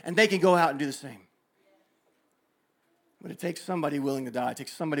established and they can go out and do the same. But it takes somebody willing to die. It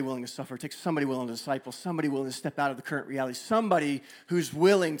takes somebody willing to suffer. It takes somebody willing to disciple, somebody willing to step out of the current reality, somebody who's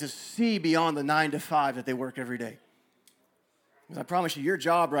willing to see beyond the 9 to 5 that they work every day. Because I promise you, your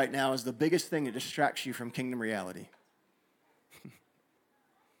job right now is the biggest thing that distracts you from kingdom reality.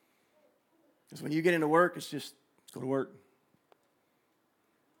 Because when you get into work, it's just, let's go to work.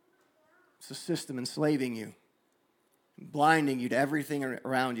 It's a system enslaving you, blinding you to everything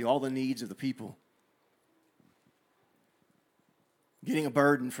around you, all the needs of the people. Getting a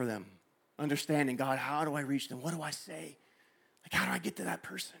burden for them. Understanding, God, how do I reach them? What do I say? Like, how do I get to that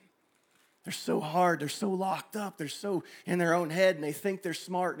person? They're so hard. They're so locked up. They're so in their own head, and they think they're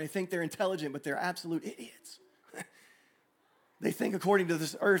smart, and they think they're intelligent, but they're absolute idiots. They think according to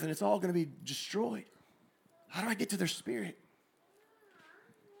this earth, and it's all going to be destroyed. How do I get to their spirit?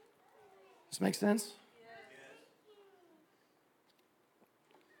 Does this make sense?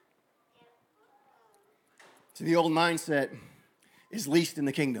 So the old mindset is least in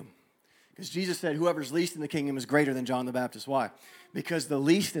the kingdom. Because Jesus said, whoever's least in the kingdom is greater than John the Baptist. Why? Because the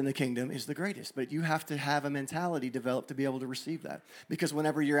least in the kingdom is the greatest. But you have to have a mentality developed to be able to receive that. Because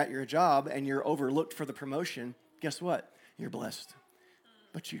whenever you're at your job and you're overlooked for the promotion, guess what? You're blessed.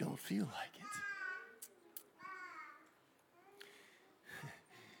 But you don't feel like it.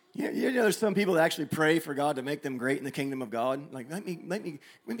 There's some people that actually pray for God to make them great in the kingdom of God. Like, let me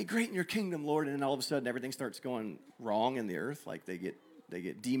be great in your kingdom, Lord. And then all of a sudden, everything starts going wrong in the earth. Like they get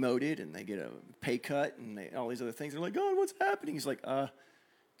demoted and they get a pay cut and all these other things. They're like, God, what's happening? He's like, I'm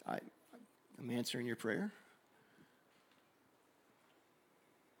answering your prayer.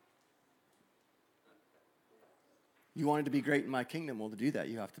 You wanted to be great in my kingdom. Well, to do that,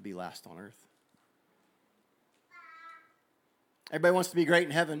 you have to be last on earth. Everybody wants to be great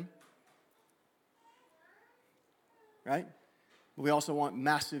in heaven, right? But we also want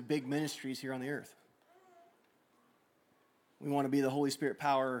massive, big ministries here on the earth. We want to be the Holy Spirit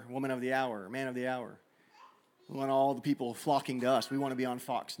power, woman of the hour, man of the hour. We want all the people flocking to us. We want to be on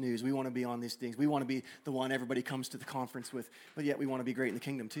Fox News. We want to be on these things. We want to be the one everybody comes to the conference with. But yet we want to be great in the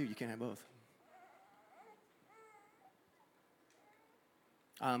kingdom too. You can't have both.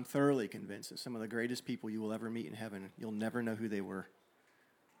 I'm thoroughly convinced that some of the greatest people you will ever meet in heaven, you'll never know who they were.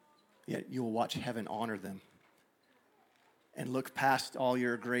 Yet you will watch heaven honor them and look past all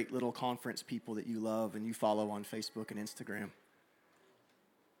your great little conference people that you love and you follow on Facebook and Instagram.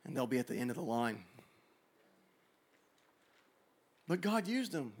 And they'll be at the end of the line. But God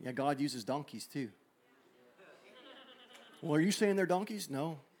used them. Yeah, God uses donkeys too. Well, are you saying they're donkeys?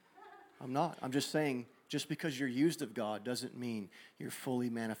 No, I'm not. I'm just saying, just because you're used of God doesn't mean you're fully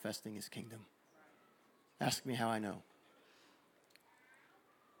manifesting His kingdom. Ask me how I know.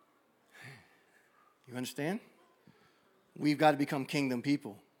 You understand? We've got to become kingdom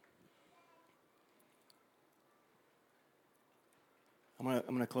people. I'm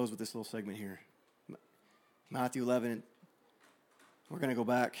gonna close with this little segment here. Matthew 11. We're going to go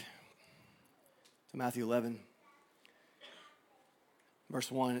back to Matthew 11. Verse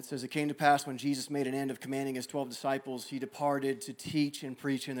 1, it says, "It came to pass when Jesus made an end of commanding his 12 disciples, he departed to teach and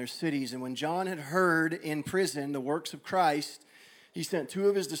preach in their cities. And when John had heard in prison the works of Christ, he sent 2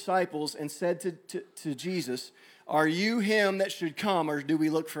 of his disciples and said to Jesus, 'Are you him that should come, or do we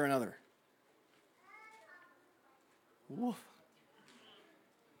look for another?'" Woof.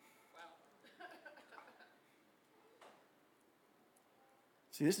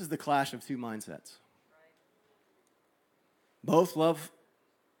 See, this is the clash of 2 mindsets. Both love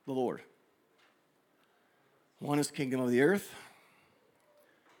the Lord. One is kingdom of the earth,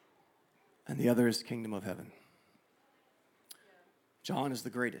 and the other is kingdom of heaven. John is the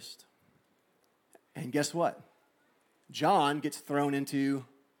greatest. And guess what? John gets thrown into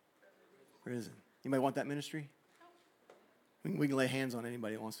prison. Anybody want that ministry? We can lay hands on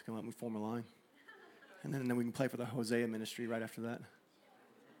anybody that wants to come up and form a line. And then we can play for the Hosea ministry right after that.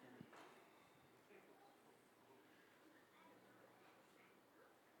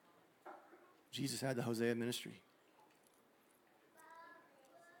 Jesus had the Hosea ministry.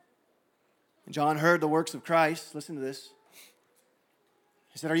 And John heard the works of Christ. Listen to this.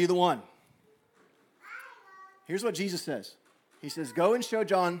 He said, "Are you the one?" Here's what Jesus says. He says, "Go and show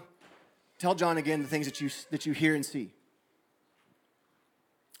John, tell John again the things that you hear and see."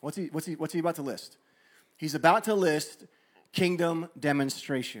 What's he about to list? He's about to list kingdom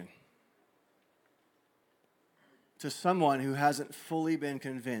demonstration to someone who hasn't fully been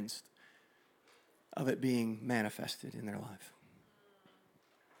convinced of it being manifested in their life.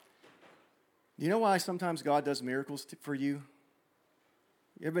 Do you know why sometimes God does miracles for you?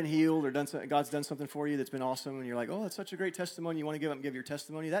 You ever been healed or God's done something for you that's been awesome, and you're like, "Oh, that's such a great testimony." You want to give up and give your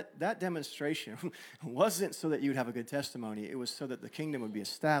testimony. That demonstration wasn't so that you would have a good testimony. It was so that the kingdom would be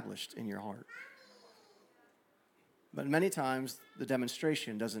established in your heart. But many times, the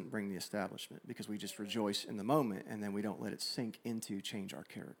demonstration doesn't bring the establishment because we just rejoice in the moment, and then we don't let it sink into change our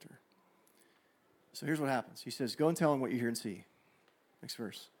character. So here's what happens. He says, "Go and tell them what you hear and see." Next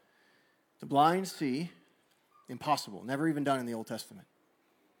verse. "The blind see," impossible, never even done in the Old Testament.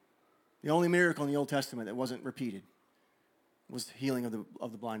 The only miracle in the Old Testament that wasn't repeated was healing of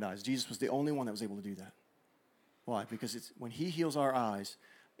the blind eyes. Jesus was the only one that was able to do that. Why? Because when He heals our eyes,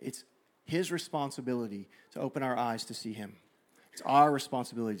 it's His responsibility to open our eyes to see Him. It's our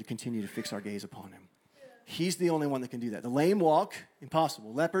responsibility to continue to fix our gaze upon Him. He's the only one that can do that. The lame walk,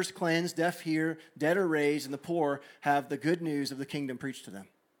 impossible. Lepers cleansed, deaf hear, dead are raised, and the poor have the good news of the kingdom preached to them.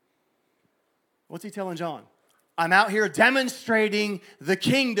 What's He telling John? I'm out here demonstrating the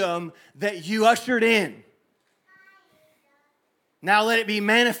kingdom that you ushered in. Now let it be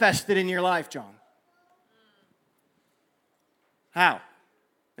manifested in your life, John. How?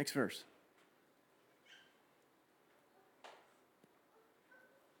 Next verse.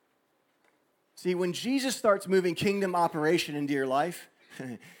 See, when Jesus starts moving kingdom operation into your life,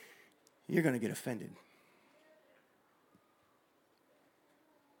 you're going to get offended.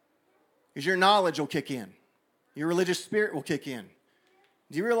 Because your knowledge will kick in. Your religious spirit will kick in.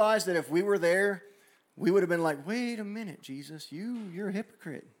 Do you realize that if we were there, we would have been like, "Wait a minute, Jesus, you're a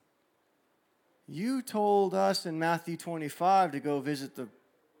hypocrite. You told us in Matthew 25 to go visit the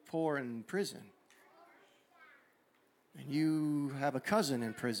poor in prison. And you have a cousin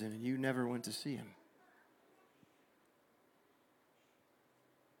in prison, and you never went to see him."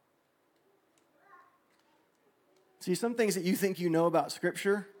 See, some things that you think you know about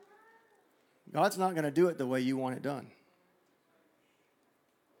Scripture, God's not going to do it the way you want it done.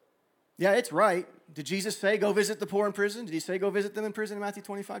 Yeah, it's right. Did Jesus say, "Go visit the poor in prison"? Did He say, "Go visit them in prison" in Matthew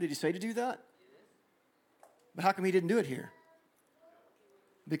 25? Did He say to do that? But how come He didn't do it here?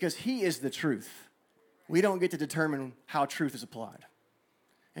 Because He is the truth. We don't get to determine how truth is applied.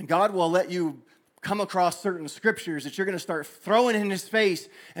 And God will let you come across certain scriptures that you're going to start throwing in His face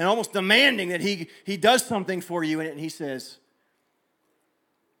and almost demanding that He does something for you in it. And He says,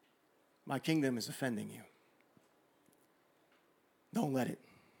 my kingdom is offending you. Don't let it.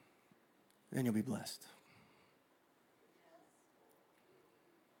 Then you'll be blessed.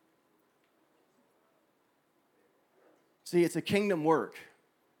 See, it's a kingdom work.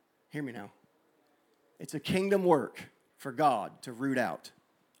 Hear me now. It's a kingdom work for God to root out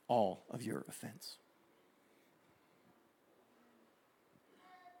all of your offense.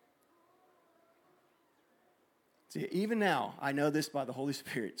 See, even now, I know this by the Holy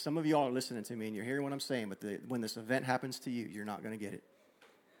Spirit. Some of y'all are listening to me and you're hearing what I'm saying, but when this event happens to you, you're not going to get it.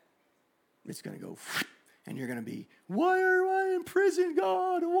 It's going to go, and you're going to be, why am I in prison,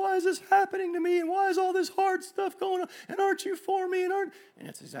 God? And why is this happening to me? And why is all this hard stuff going on? And aren't you for me? And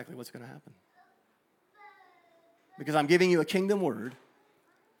that's exactly what's going to happen. Because I'm giving you a kingdom word,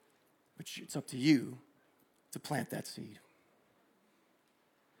 but it's up to you to plant that seed.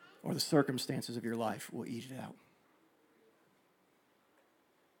 Or the circumstances of your life will eat it out.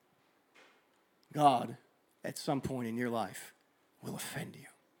 God, at some point in your life, will offend you.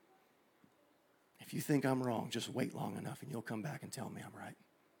 If you think I'm wrong, just wait long enough and you'll come back and tell me I'm right.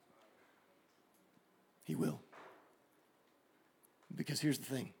 He will. Because here's the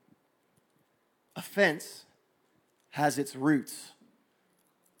thing. Offense has its roots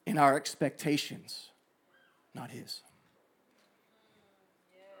in our expectations, not his.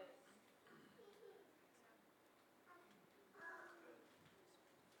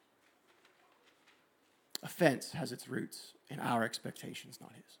 Offense has its roots in our expectations,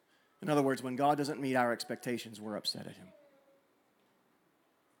 not his. In other words, when God doesn't meet our expectations, we're upset at him.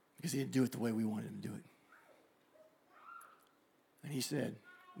 Because he didn't do it the way we wanted him to do it. And he said,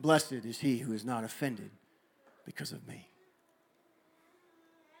 blessed is he who is not offended because of me.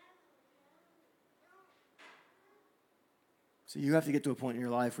 So you have to get to a point in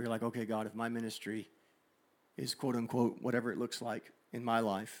your life where you're like, okay, God, if my ministry is quote unquote whatever it looks like in my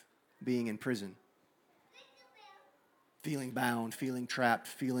life, being in prison, feeling bound, feeling trapped,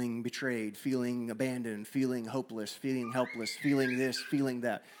 feeling betrayed, feeling abandoned, feeling hopeless, feeling helpless, feeling this, feeling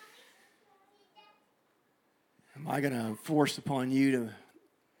that. Am I going to force upon you to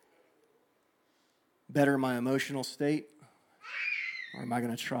better my emotional state? Or am I going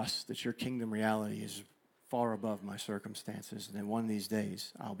to trust that your kingdom reality is far above my circumstances and that one of these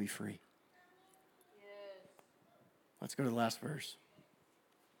days I'll be free? Yes. Let's go to the last verse.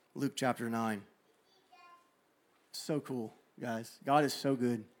 Luke chapter 9. So cool, guys. God is so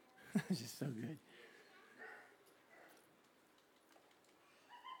good. He's just so good.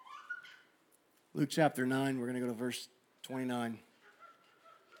 Luke chapter 9, we're going to go to verse 29.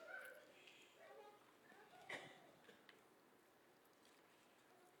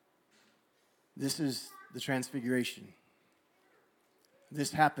 This is the transfiguration.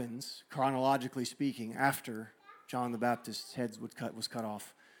 This happens, chronologically speaking, after John the Baptist's head was cut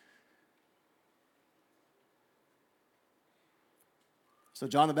off. So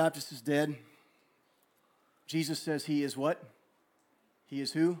John the Baptist is dead. Jesus says he is what? He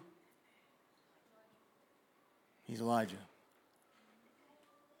is who? He's Elijah.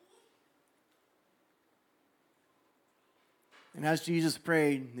 And as Jesus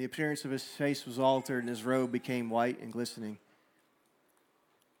prayed, the appearance of his face was altered and his robe became white and glistening.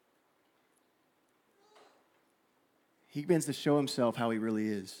 He begins to show himself how he really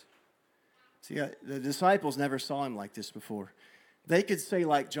is. See, the disciples never saw him like this before. They could say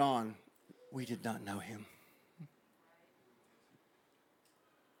like John, we did not know him.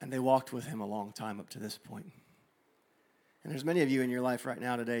 And they walked with him a long time up to this point. And there's many of you in your life right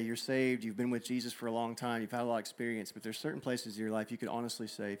now today, you're saved, you've been with Jesus for a long time, you've had a lot of experience, but there's certain places in your life you could honestly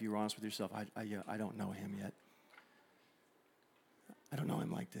say, if you were honest with yourself, I don't know him yet. I don't know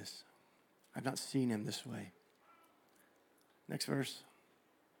him like this. I've not seen him this way. Next verse.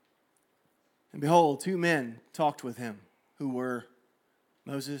 And behold, two men talked with him, who were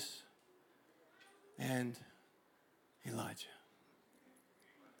Moses and Elijah.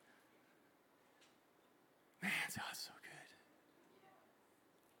 Man, God's so good.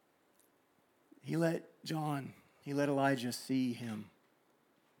 He let Elijah see him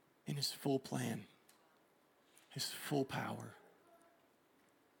in his full plan, his full power.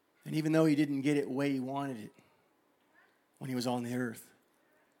 And even though he didn't get it the way he wanted it when he was on the earth,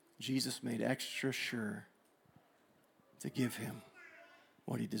 Jesus made extra sure to give him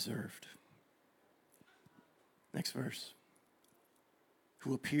what he deserved. Next verse.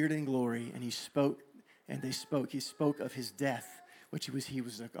 Who appeared in glory, and he spoke, and they spoke. He spoke of his death, which he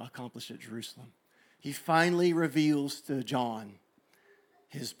was accomplished at Jerusalem. He finally reveals to John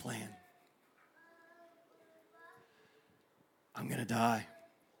his plan. I'm going to die,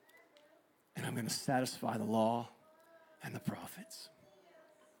 and I'm going to satisfy the law and the prophets.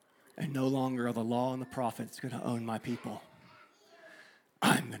 And no longer are the law and the prophets going to own my people.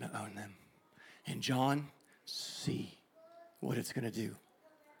 I'm going to own them. And John, see what it's going to do.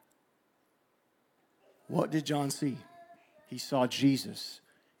 What did John see? He saw Jesus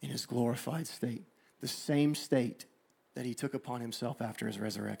in his glorified state, the same state that he took upon himself after his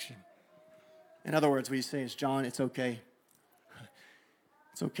resurrection. In other words, what he's saying is, John, it's okay.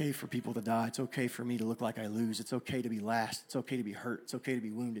 It's okay for people to die. It's okay for me to look like I lose. It's okay to be last. It's okay to be hurt. It's okay to be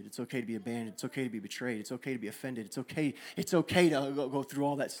wounded. It's okay to be abandoned. It's okay to be betrayed. It's okay to be offended. It's okay to go through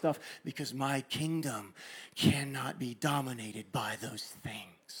all that stuff because my kingdom cannot be dominated by those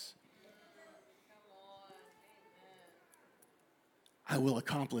things. I will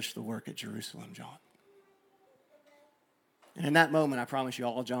accomplish the work at Jerusalem, John. And in that moment, I promise you,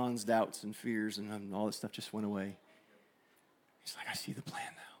 all John's doubts and fears and all that stuff just went away. He's like, I see the plan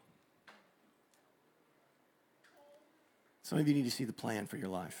now. Some of you need to see the plan for your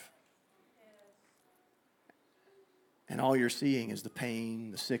life. And all you're seeing is the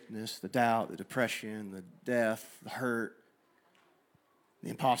pain, the sickness, the doubt, the depression, the death, the hurt,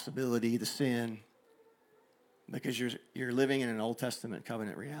 the impossibility, the sin. Because you're living in an Old Testament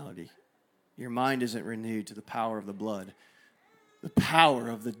covenant reality. Your mind isn't renewed to the power of the blood, the power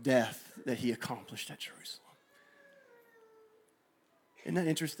of the death that he accomplished at Jerusalem. Isn't that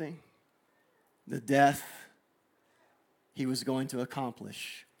interesting? The death he was going to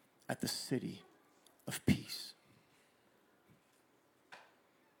accomplish at the city of peace.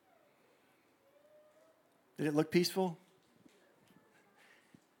 Did it look peaceful?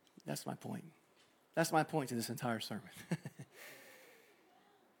 That's my point. That's my point to this entire sermon.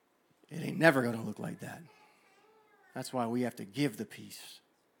 It ain't never going to look like that. That's why we have to give the peace,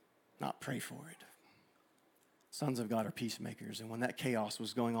 not pray for it. Sons of God are peacemakers. And when that chaos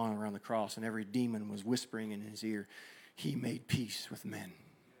was going on around the cross and every demon was whispering in his ear, he made peace with men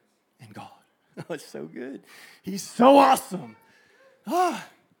and God. Oh, it's so good. He's so awesome. I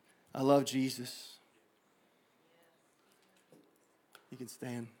love Jesus. You can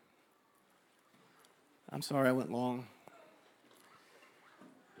stand. I'm sorry I went long.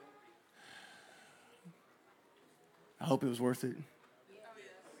 I hope it was worth it.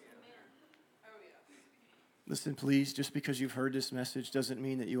 Listen, please, just because you've heard this message doesn't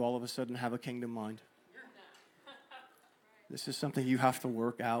mean that you all of a sudden have a kingdom mind. This is something you have to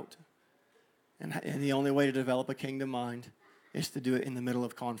work out. And the only way to develop a kingdom mind is to do it in the middle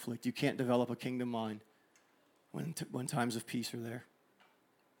of conflict. You can't develop a kingdom mind when times of peace are there.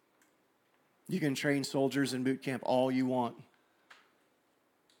 You can train soldiers in boot camp all you want.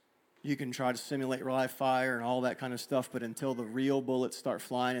 You can try to simulate live fire and all that kind of stuff, but until the real bullets start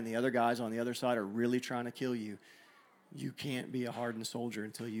flying and the other guys on the other side are really trying to kill you, you can't be a hardened soldier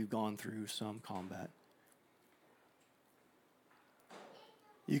until you've gone through some combat.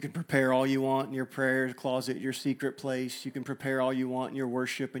 You can prepare all you want in your prayer closet, your secret place. You can prepare all you want in your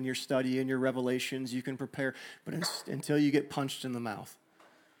worship and your study and your revelations. You can prepare, but until you get punched in the mouth,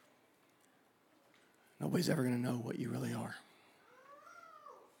 nobody's ever going to know what you really are.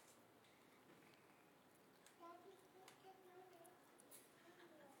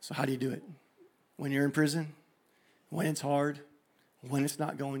 So how do you do it? When you're in prison, when it's hard, when it's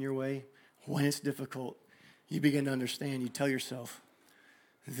not going your way, when it's difficult, you begin to understand, you tell yourself,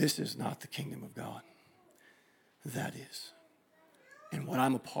 this is not the kingdom of God. That is. And what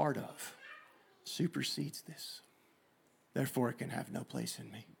I'm a part of supersedes this. Therefore, it can have no place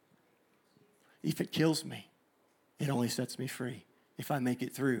in me. If it kills me, it only sets me free. If I make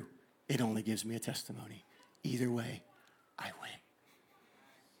it through, it only gives me a testimony. Either way, I win.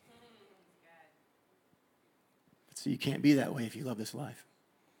 So you can't be that way if you love this life.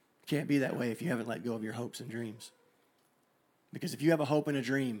 You can't be that way if you haven't let go of your hopes and dreams. Because if you have a hope and a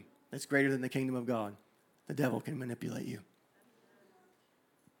dream that's greater than the kingdom of God, the devil can manipulate you.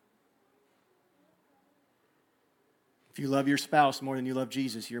 If you love your spouse more than you love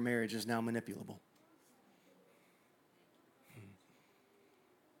Jesus, your marriage is now manipulable.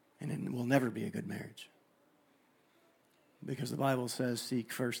 And it will never be a good marriage. Because the Bible says,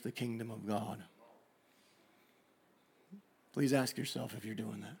 seek first the kingdom of God. Please ask yourself if you're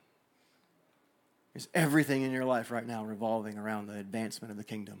doing that. Is everything in your life right now revolving around the advancement of the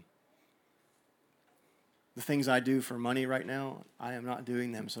kingdom? The things I do for money right now, I am not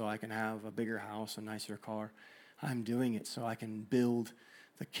doing them so I can have a bigger house, a nicer car. I'm doing it so I can build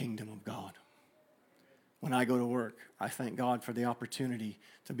the kingdom of God. When I go to work, I thank God for the opportunity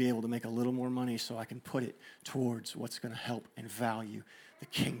to be able to make a little more money so I can put it towards what's going to help and value the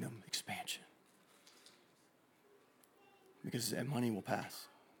kingdom expansion. Because that money will pass.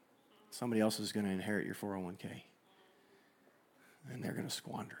 Somebody else is going to inherit your 401k. And they're going to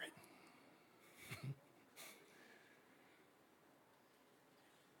squander it.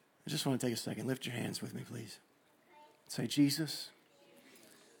 just want to take a second. Lift your hands with me, please. Say, Jesus,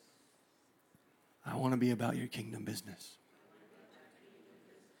 I want to be about your kingdom business.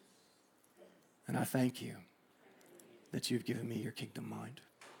 And I thank you that you've given me your kingdom mind.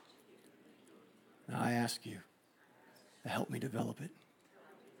 Now I ask you to help me develop it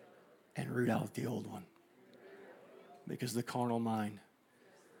and root out the old one. Because the carnal mind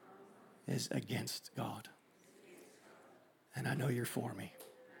is against God. And I know you're for me.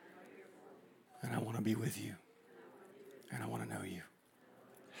 And I want to be with you. And I want to know you.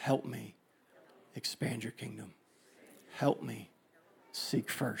 Help me expand your kingdom. Help me seek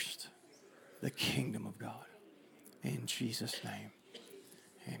first the kingdom of God. In Jesus' name,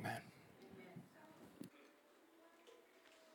 amen.